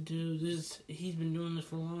me what to do. He's been doing this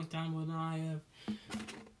for a long time more than I have.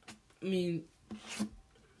 I mean,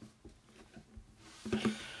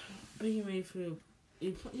 Baker Mayfield,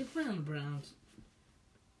 you play on the Browns.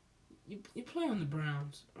 You play on the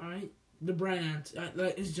Browns, all right? The Browns,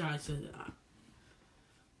 like as Jai said.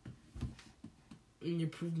 And you're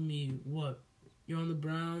proving me what? You're on the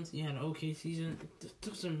Browns. You had an okay season. It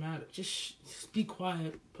doesn't matter. Just be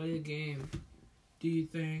quiet. Play the game. Do your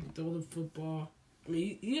thing. Throw the football. I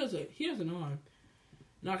mean, he has an arm.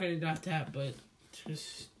 Not gonna doubt that, but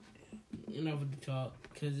just enough of the talk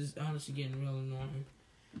because it's honestly getting real annoying.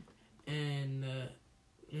 And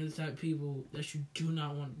you're the type of people that you do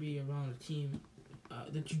not want to be around a team.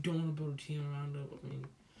 That you don't want to build a team around. I mean,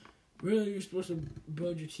 really, you're supposed to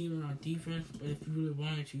build your team around defense, but if you really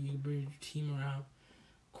wanted to, you could build your team around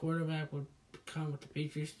quarterback. Would kind of what the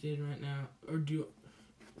Patriots did right now, or do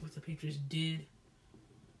what the Patriots did.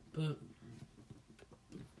 But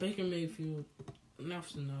Baker Mayfield,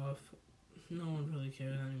 enough's enough. No one really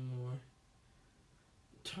cares anymore.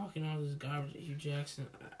 Talking all this garbage at Hugh Jackson,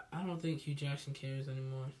 I don't think Hugh Jackson cares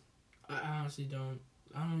anymore. I honestly don't.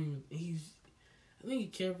 I think he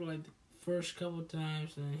cared for like the first couple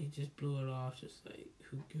times, and then he just blew it off. Just like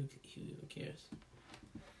who even cares?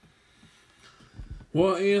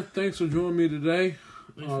 Well, Ian, thanks for joining me today.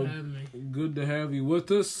 Thanks for having me. Good to have you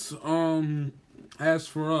with us. As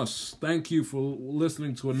for us, thank you for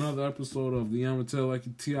listening to another episode of the I'ma Tell Like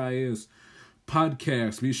It TIS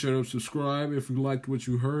podcast. Be sure to subscribe if you liked what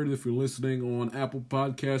you heard. If you're listening on Apple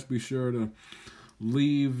Podcasts, be sure to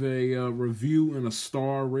leave a review and a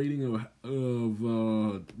star rating of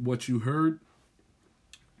what you heard.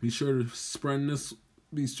 Be sure to spread this.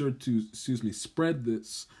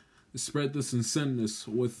 Spread this and send this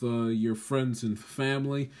with your friends and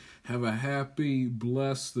family. Have a happy,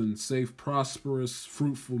 blessed, and safe, prosperous,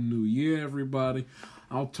 fruitful new year, everybody.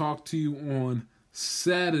 I'll talk to you on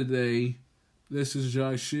Saturday. This is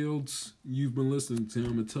Jai Shields. You've been listening to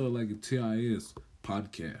I'ma Tell It Like It TIS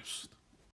podcast.